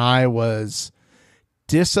cliffhangered. And I was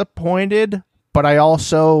disappointed, but I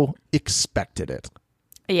also expected it.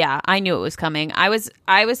 Yeah, I knew it was coming. I was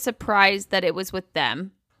surprised that it was with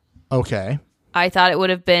them. Okay. I thought it would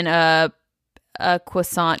have been a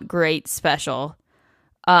Croissant Great special.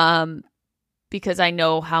 Because I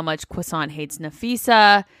know how much Croissant hates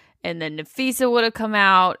Nafisa, and then Nafisa would have come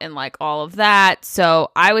out and like all of that.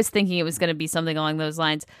 So I was thinking it was going to be something along those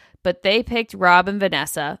lines, but they picked Rob and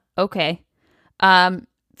Vanessa. Okay.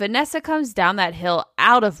 Vanessa comes down that hill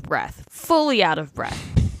out of breath, fully out of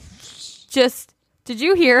breath. Just, did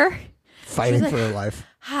you hear? Fighting for her life.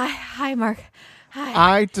 Hi, Mark.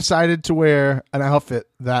 Hi. I decided to wear an outfit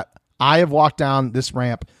that I have walked down this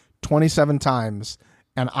ramp 27 times,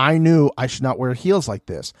 and I knew I should not wear heels like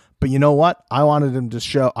this. But you know what? I wanted to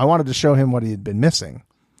show him what he had been missing.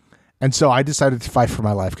 And so I decided to fight for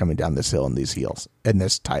my life coming down this hill in these heels, in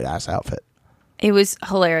this tight ass outfit. It was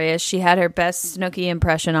hilarious. She had her best Snooki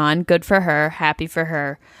impression on. Good for her. Happy for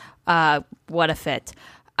her. What a fit.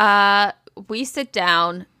 We sit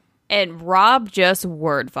down and Rob just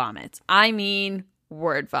word vomits. I mean,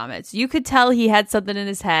 word vomits. You could tell he had something in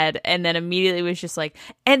his head and then immediately was just like,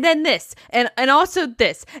 and then this, and also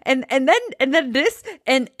this, and then this,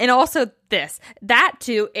 and also this, that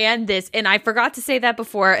too, and this. And I forgot to say that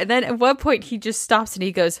before. And then at one point he just stops and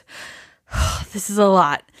he goes, oh, this is a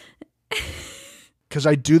lot. Because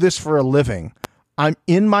I do this for a living. I'm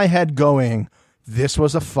in my head going, this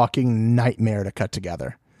was a fucking nightmare to cut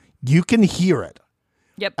together. You can hear it.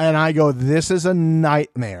 Yep. And I go, this is a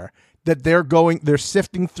nightmare. That they're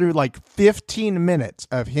sifting through like 15 minutes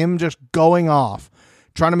of him just going off,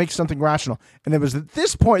 trying to make something rational. And it was at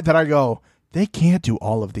this point that I go, they can't do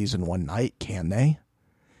all of these in one night, can they?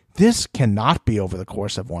 This cannot be over the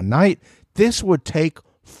course of one night. This would take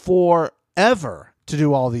forever to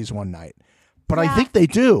do all these one night. But yeah. I think they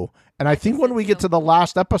do. And I think when we get to the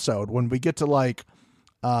last episode, when we get to like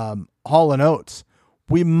Hall & Oates,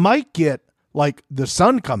 we might get like the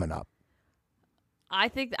sun coming up. I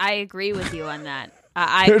think I agree with you on that.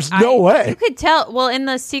 There's no way. You could tell. Well, in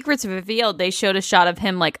the Secrets Revealed, they showed a shot of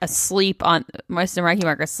him like asleep on Mr. Marky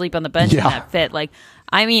Mark asleep on the bench in that fit. Like,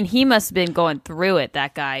 I mean, he must have been going through it.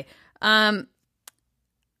 That guy. I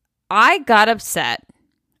got upset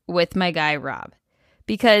with my guy Rob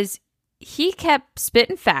because he kept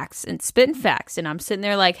spitting facts, and I'm sitting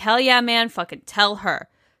there like, hell yeah, man, fucking tell her.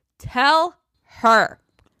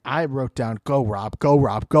 I wrote down, go Rob, go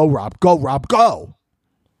Rob, go Rob, go Rob, go.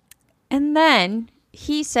 And then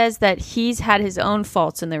he says that he's had his own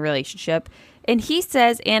faults in the relationship. And he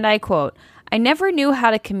says, and I quote, I never knew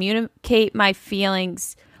how to communicate my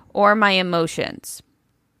feelings or my emotions.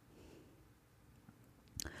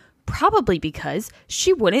 Probably because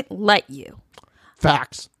she wouldn't let you.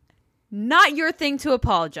 Facts. Not your thing to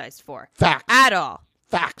apologize for. Facts. At all.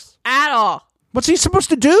 Facts. At all. What's he supposed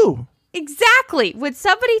to do? Exactly. When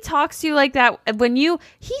somebody talks to you like that,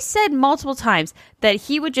 he said multiple times that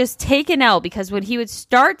he would just take an L because when he would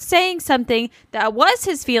start saying something that was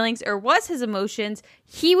his feelings or was his emotions,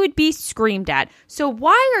 he would be screamed at. So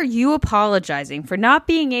why are you apologizing for not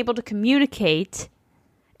being able to communicate?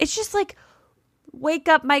 It's just like, wake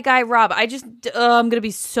up, my guy Rob. I'm going to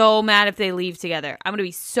be so mad if they leave together.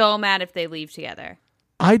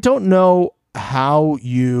 I don't know how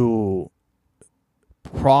you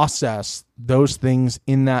process those things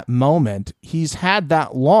in that moment. He's had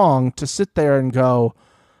that long to sit there and go,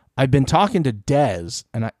 I've been talking to Des,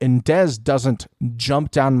 and Des doesn't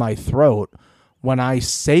jump down my throat when I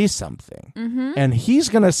say something. Mm-hmm. And he's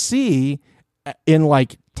going to see in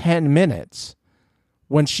like 10 minutes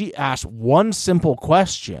when she asks one simple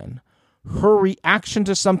question, her reaction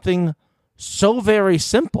to something so very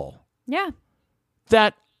simple. Yeah.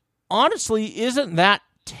 That honestly isn't that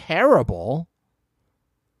terrible.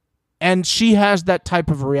 And she has that type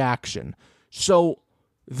of reaction. So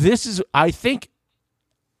this is, I think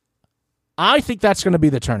that's going to be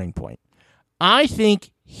the turning point. I think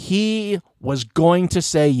he was going to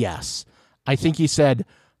say yes. I think he said,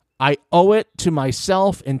 I owe it to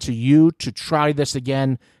myself and to you to try this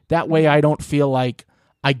again. That way I don't feel like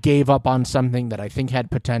I gave up on something that I think had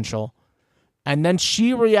potential. And then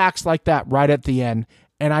she reacts like that right at the end.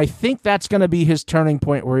 And I think that's going to be his turning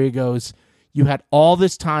point where he goes, you had all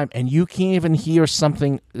this time and you can't even hear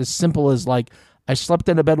something as simple as like, I slept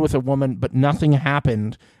in a bed with a woman, but nothing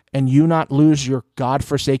happened, and you not lose your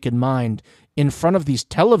godforsaken mind in front of these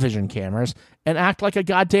television cameras and act like a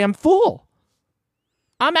goddamn fool.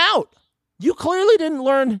 I'm out. You clearly didn't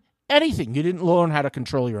learn anything. You didn't learn how to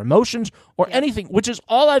control your emotions or anything, which is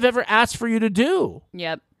all I've ever asked for you to do.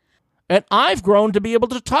 Yep. And I've grown to be able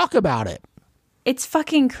to talk about it. It's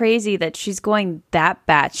fucking crazy that she's going that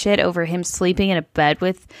batshit over him sleeping in a bed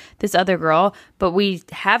with this other girl, but we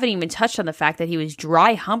haven't even touched on the fact that he was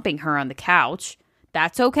dry humping her on the couch.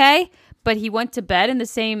 That's okay, but he went to bed in the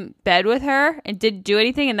same bed with her and didn't do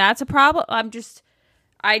anything, and that's a problem?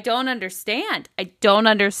 I don't understand. I don't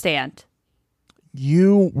understand.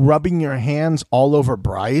 You rubbing your hands all over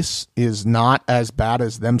Bryce is not as bad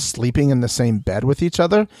as them sleeping in the same bed with each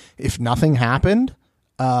other if nothing happened.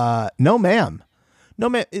 No, ma'am. No,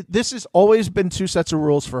 man, this has always been 2 sets of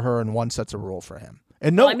rules for her and 1 set of rules for him.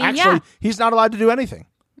 And no, he's not allowed to do anything.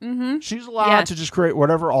 Mm-hmm. She's allowed to just create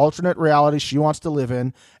whatever alternate reality she wants to live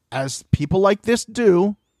in, as people like this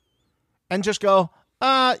do, and just go,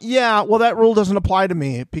 well, that rule doesn't apply to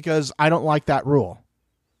me because I don't like that rule.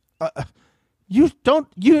 You can't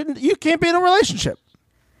be in a relationship.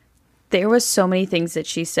 There was so many things that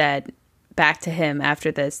she said back to him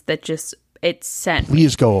after this that just, it sent me.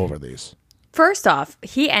 Please go over these. First off,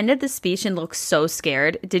 he ended the speech and looked so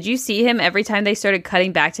scared. Did you see him every time they started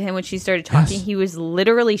cutting back to him when she started talking? Yes. He was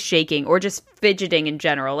literally shaking or just fidgeting in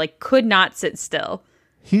general, like could not sit still.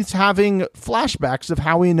 He's having flashbacks of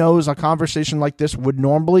how he knows a conversation like this would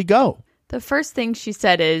normally go. The first thing she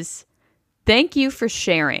said is, "Thank you for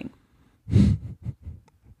sharing."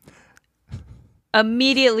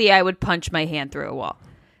 Immediately, I would punch my hand through a wall.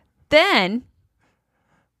 Then,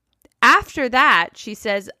 after that, she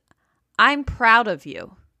says, "I'm proud of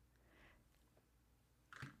you."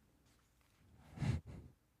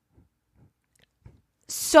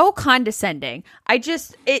 So condescending.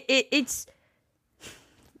 It's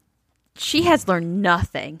she has learned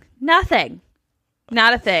nothing. Nothing.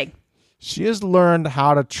 Not a thing. She has learned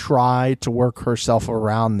how to try to work herself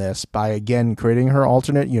around this by, again, creating her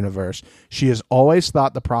alternate universe. She has always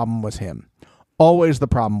thought the problem was him. Always the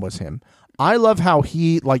problem was him. I love how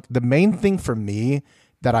the main thing for me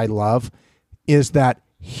that I love is that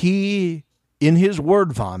he, in his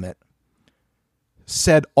word vomit,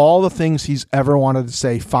 said all the things he's ever wanted to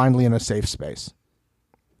say finally in a safe space.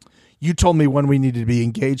 You told me when we needed to be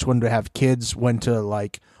engaged, when to have kids, when to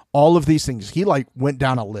all of these things. He went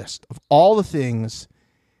down a list of all the things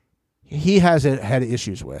he had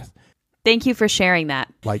issues with. Thank you for sharing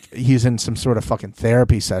that. He's in some sort of fucking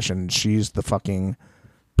therapy session. She's the fucking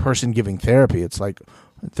person giving therapy. It's like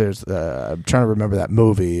there's I'm trying to remember that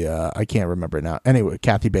movie. I can't remember it now. Anyway,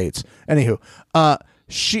 Kathy Bates. Anywho,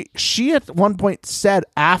 she at one point said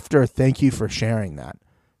after "thank you for sharing that,"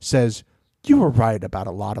 says, "You were right about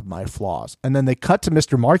a lot of my flaws." And then they cut to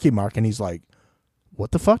Mr. Marky Mark and he's like,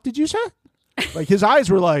 "What the fuck did you say?" His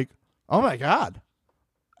eyes were like, "Oh my God."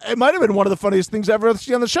 It might have been one of the funniest things ever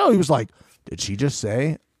seen on the show. He was like, "Did she just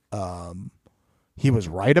say he was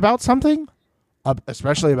right about something?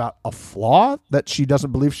 Especially about a flaw that she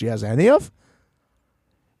doesn't believe she has any of?"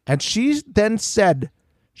 And she then said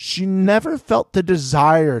she never felt the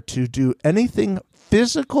desire to do anything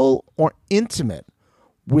physical or intimate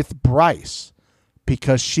with Bryce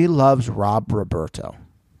because she loves Rob Roberto.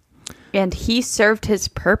 And he served his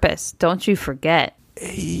purpose. Don't you forget.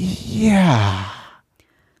 Yeah.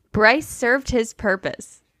 Bryce served his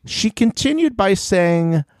purpose. She continued by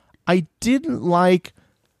saying, "I didn't like,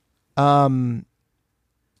 hold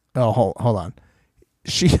on.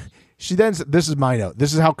 She then said, this is my note.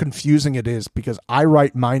 This is how confusing it is because I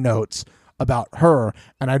write my notes about her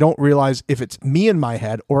and I don't realize if it's me in my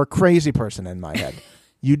head or a crazy person in my head.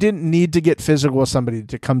 You didn't need to get physical with somebody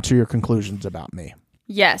to come to your conclusions about me."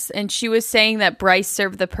 Yes, and she was saying that Bryce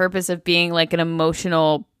served the purpose of being an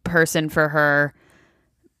emotional person for her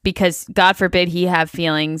because, God forbid, he have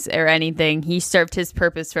feelings or anything. He served his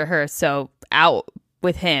purpose for her, so out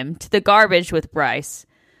with him, to the garbage with Bryce.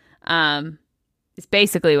 It's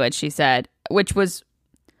basically what she said, which was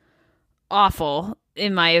awful,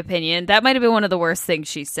 in my opinion. That might have been one of the worst things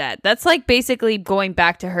she said. That's basically going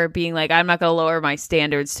back to her being I'm not going to lower my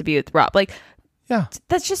standards to be with Rob. Yeah.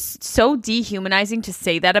 That's just so dehumanizing to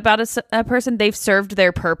say that about a person. They've served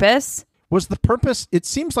their purpose. Was the purpose, it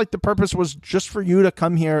seems like the purpose was just for you to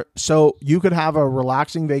come here so you could have a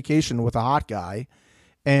relaxing vacation with a hot guy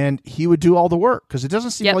and he would do all the work because it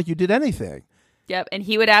doesn't seem like you did anything. Yep, and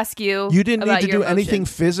he would ask you. You didn't need to do anything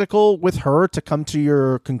physical with her to come to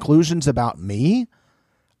your conclusions about me?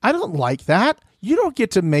 I don't like that. You don't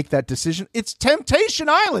get to make that decision. It's Temptation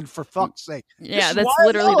Island, for fuck's sake. Yeah, that's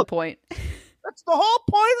literally the point. That's the whole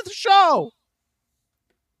point of the show.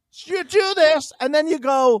 You do this, and then you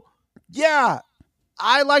go, Yeah,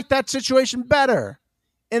 I like that situation better.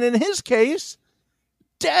 And in his case,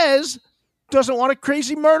 Dez doesn't want to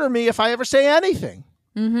crazy murder me if I ever say anything.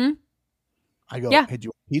 Mm-hmm. I go, Yeah. hey, do you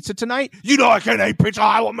want pizza tonight? You know I can't eat pizza.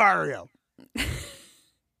 I will murder you.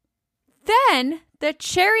 Then the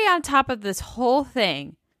cherry on top of this whole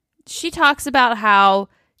thing, she talks about how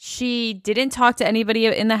she didn't talk to anybody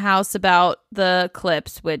in the house about the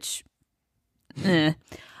clips, which, and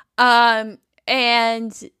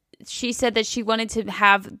she said that she wanted to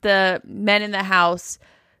have the men in the house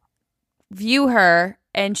view her,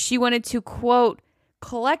 and she wanted to, quote,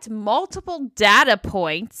 collect multiple data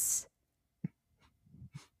points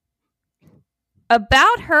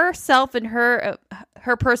about herself and her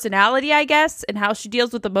personality, I guess, and how she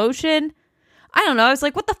deals with emotion. I don't know. I was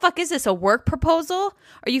like, what the fuck is this? A work proposal?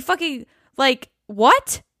 Are you fucking like,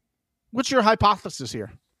 what? What's your hypothesis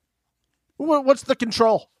here? What's the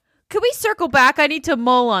control? Could we circle back? I need to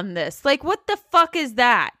mull on this. Like, what the fuck is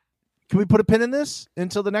that? Can we put a pin in this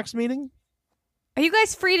until the next meeting? Are you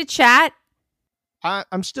guys free to chat?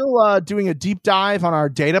 I'm still doing a deep dive on our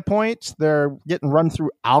data points. They're getting run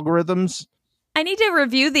through algorithms. I need to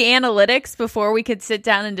review the analytics before we could sit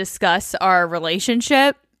down and discuss our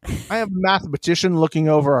relationship. I have a mathematician looking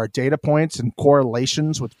over our data points and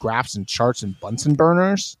correlations with graphs and charts and Bunsen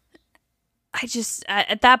burners. I just,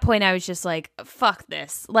 at that point, I was just like, fuck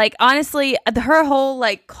this. Like, honestly, her whole,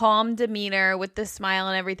 like, calm demeanor with the smile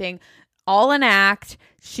and everything, all an act.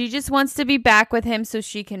 She just wants to be back with him so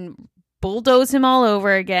she can bulldoze him all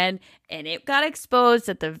over again. And it got exposed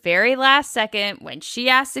at the very last second when she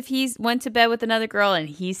asked if he went to bed with another girl, and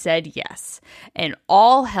he said yes. And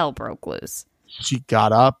all hell broke loose. She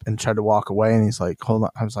got up and tried to walk away, and he's like, hold on.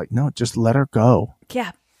 I was like, no, just let her go.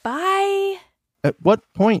 Yeah, bye. At what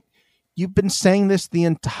point? You've been saying this the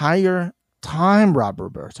entire time, Rob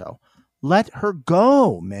Roberto. Let her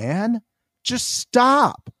go, man. Just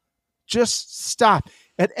stop. Just stop.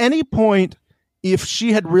 At any point, if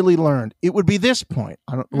she had really learned, it would be this point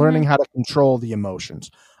on learning how to control the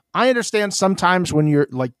emotions. I understand sometimes when you're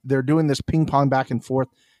like, they're doing this ping pong back and forth,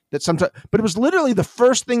 that sometimes, but it was literally the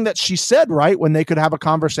first thing that she said, right? When they could have a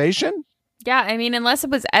conversation. Yeah, I mean, unless it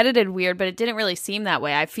was edited weird, but it didn't really seem that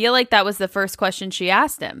way. I feel like that was the first question she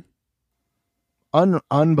asked him.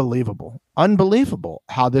 Unbelievable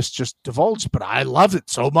how this just divulged, but I love it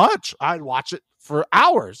so much. I'd watch it for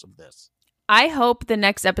hours of this. I hope the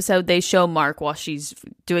next episode they show Mark while she's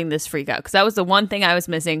doing this freak out, because that was the one thing I was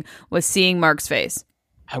missing, was seeing Mark's face.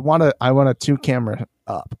 I want a 2-camera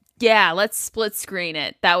up. Yeah, let's split screen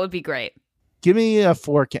it. That would be great. Give me a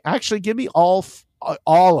 4K. Actually, give me all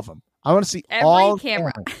of them. I want to see Every all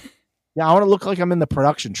camera. Yeah, I want to look like I'm in the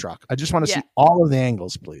production truck. I just want to see all of the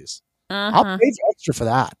angles, please. I'll pay extra for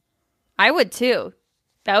that. I would too.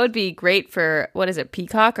 That would be great for, what is it,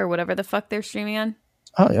 Peacock or whatever the fuck they're streaming on?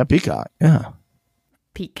 Oh, yeah, Peacock. Yeah.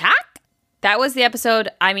 Peacock? That was the episode.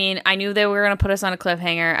 I mean, I knew they were going to put us on a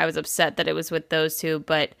cliffhanger. I was upset that it was with those two,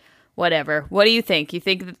 but whatever. What do you think? You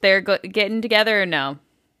think that they're getting together or no?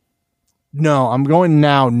 No, I'm going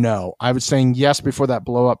now. No, I was saying yes before that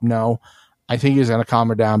blow up. No, I think he's going to calm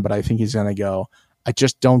her down, but I think he's going to go. I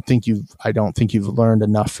don't think you've learned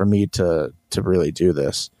enough for me to really do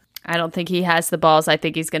this. I don't think he has the balls. I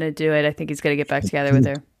think he's going to do it. I think he's going to get back together with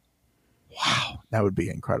her. Wow, that would be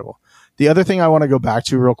incredible. The other thing I want to go back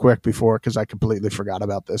to real quick before, because I completely forgot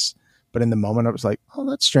about this, but in the moment I was like, oh,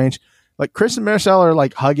 that's strange. Like Chris and Maricel are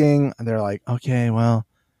like hugging, and they're like, okay, well,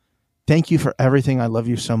 thank you for everything. I love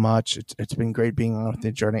you so much. It's been great being on with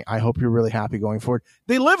the journey. I hope you're really happy going forward.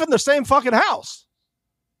 They live in the same fucking house.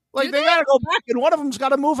 Like they got to go back, and one of them's got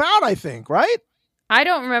to move out, I think, right? I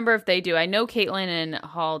don't remember if they do. I know Caitlin and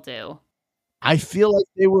Hall do. I feel like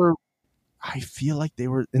they were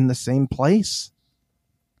in the same place.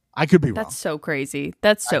 I could be wrong. That's so crazy.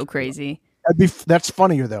 That's so crazy. That's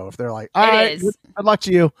funnier though if they're like, all right, is. good luck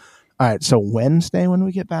to you. All right, so Wednesday when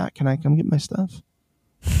we get back, can I come get my stuff?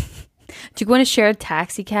 Do you want to share a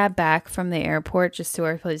taxi cab back from the airport just to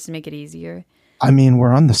our place to make it easier? I mean,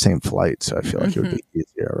 we're on the same flight, so I feel like it would be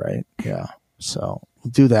easier, right? Yeah. So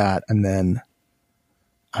we'll do that, and then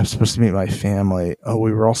I'm supposed to meet my family. Oh,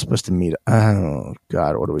 we were all supposed to meet. Oh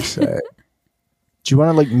God, what do we say? Do you want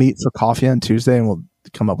to like meet for coffee on Tuesday, and we'll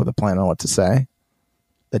come up with a plan on what to say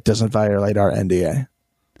that doesn't violate our NDA?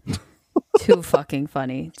 Too fucking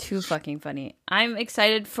funny. Too fucking funny. I'm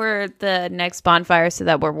excited for the next bonfire so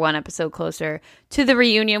that we're one episode closer to the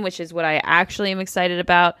reunion, which is what I actually am excited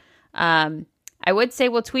about. I would say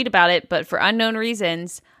we'll tweet about it, but for unknown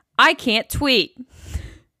reasons, I can't tweet.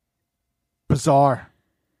 Bizarre.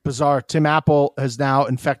 Tim Apple has now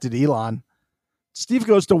infected Elon. Steve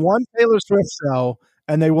goes to one Taylor Swift show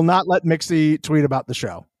and they will not let Mixie tweet about the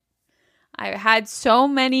show. I had so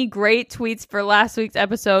many great tweets for last week's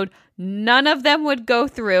episode. None of them would go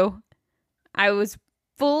through. I was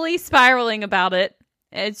fully spiraling about it.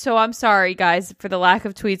 And so I'm sorry, guys, for the lack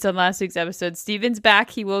of tweets on last week's episode. Steven's back.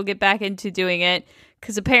 He will get back into doing it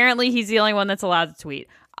because apparently he's the only one that's allowed to tweet.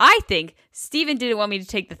 I think Steven didn't want me to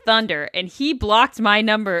take the thunder and he blocked my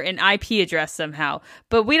number and IP address somehow.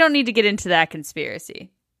 But we don't need to get into that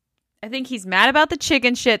conspiracy. I think he's mad about the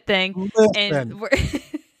chicken shit thing. Listen. And we're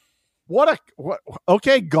What?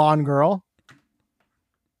 Okay, Gone Girl.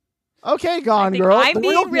 Okay, Gone Girl. I'm The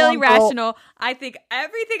being real really Gone Girl- rational. I think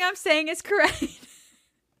everything I'm saying is correct.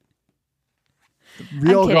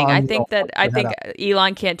 real I'm kidding. Gone I Girl think that fucked her head up.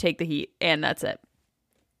 Elon can't take the heat, and that's it.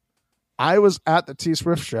 I was at the T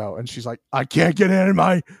Swift show, and she's like, "I can't get any of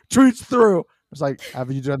my tweets through." I was like,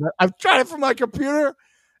 "Have you done that?" I've tried it from my computer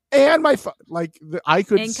and my phone. Like I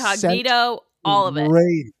could Incognito, all of it.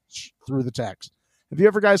 rage through the text. Have you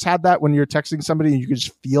ever guys had that when you're texting somebody and you could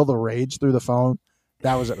just feel the rage through the phone?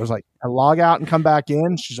 That was it. It was like I log out and come back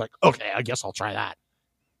in. She's like, "Okay, I guess I'll try that."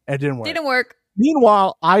 It didn't work. Didn't work.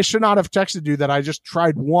 Meanwhile, I should not have texted you that I just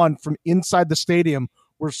tried one from inside the stadium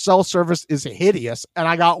where cell service is hideous, and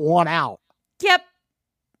I got one out. Yep,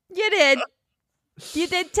 you did. You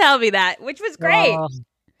did tell me that, which was great.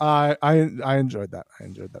 I enjoyed that. I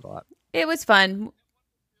enjoyed that a lot. It was fun.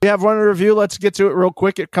 We have one review. Let's get to it real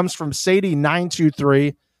quick. It comes from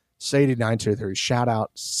Sadie923. Sadie923. Shout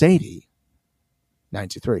out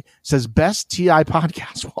Sadie923. Says best TI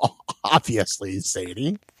podcast. Well, obviously,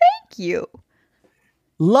 Sadie. Thank you.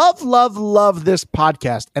 Love, love, love this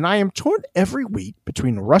podcast, and I am torn every week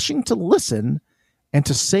between rushing to listen and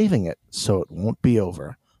to saving it so it won't be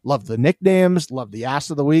over. Love the nicknames, love the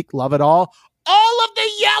ass of the week, love it all. All of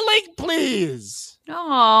the yelling, please.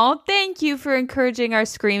 Oh, thank you for encouraging our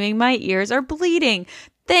screaming. My ears are bleeding.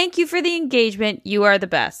 Thank you for the engagement. You are the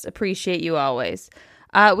best. Appreciate you always.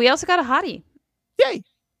 We also got a hottie. Yay.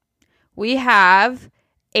 We have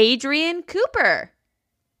Adrian Cooper.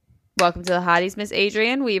 Welcome to the hotties, Miss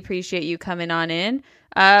Adrian. We appreciate you coming on in.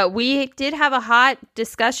 We did have a hot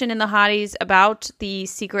discussion in the hotties about the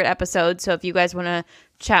secret episode. So if you guys want to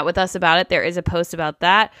chat with us about it, there is a post about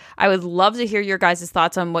that. I would love to hear your guys'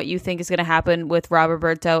 thoughts on what you think is going to happen with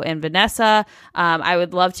Roberto and Vanessa. I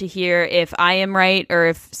would love to hear if I am right or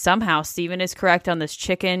if somehow Steven is correct on this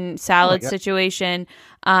chicken salad situation.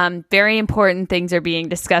 Very important things are being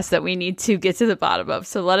discussed that we need to get to the bottom of.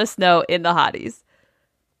 So let us know in the hotties.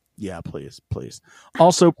 Yeah, please.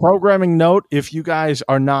 Also, programming note, if you guys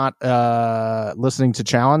are not listening to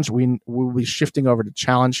Challenge, we will be shifting over to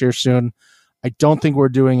Challenge here soon. I don't think we're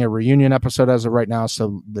doing a reunion episode as of right now,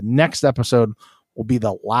 so the next episode will be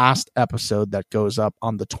the last episode that goes up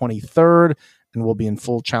on the 23rd, and we'll be in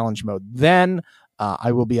full Challenge mode then.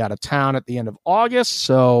 I will be out of town at the end of August,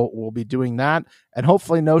 so we'll be doing that, and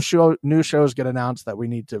hopefully new shows get announced that we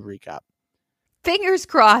need to recap. Fingers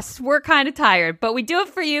crossed. We're kind of tired, but we do it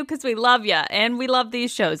for you because we love you and we love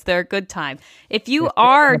these shows. They're a good time. If you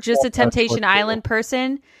are just a Temptation Island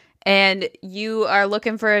person and you are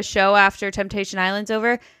looking for a show after Temptation Island's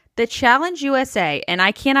over, the Challenge USA, and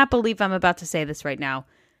I cannot believe I'm about to say this right now,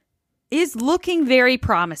 is looking very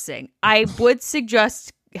promising. I would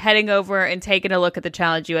suggest heading over and taking a look at the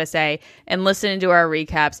Challenge USA and listening to our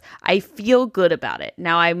recaps. I feel good about it.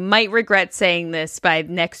 Now, I might regret saying this by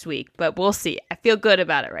next week, but we'll see. I feel good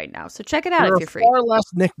about it right now. So check it out if you're free. There are far less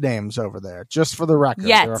nicknames over there, just for the record.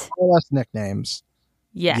 Yet. There are far less nicknames.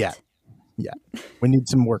 Yet. Yeah. We need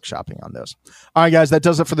some workshopping on those. All right, guys, that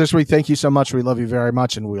does it for this week. Thank you so much. We love you very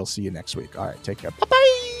much, and we'll see you next week. All right, take care.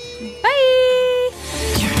 Bye-bye. Bye.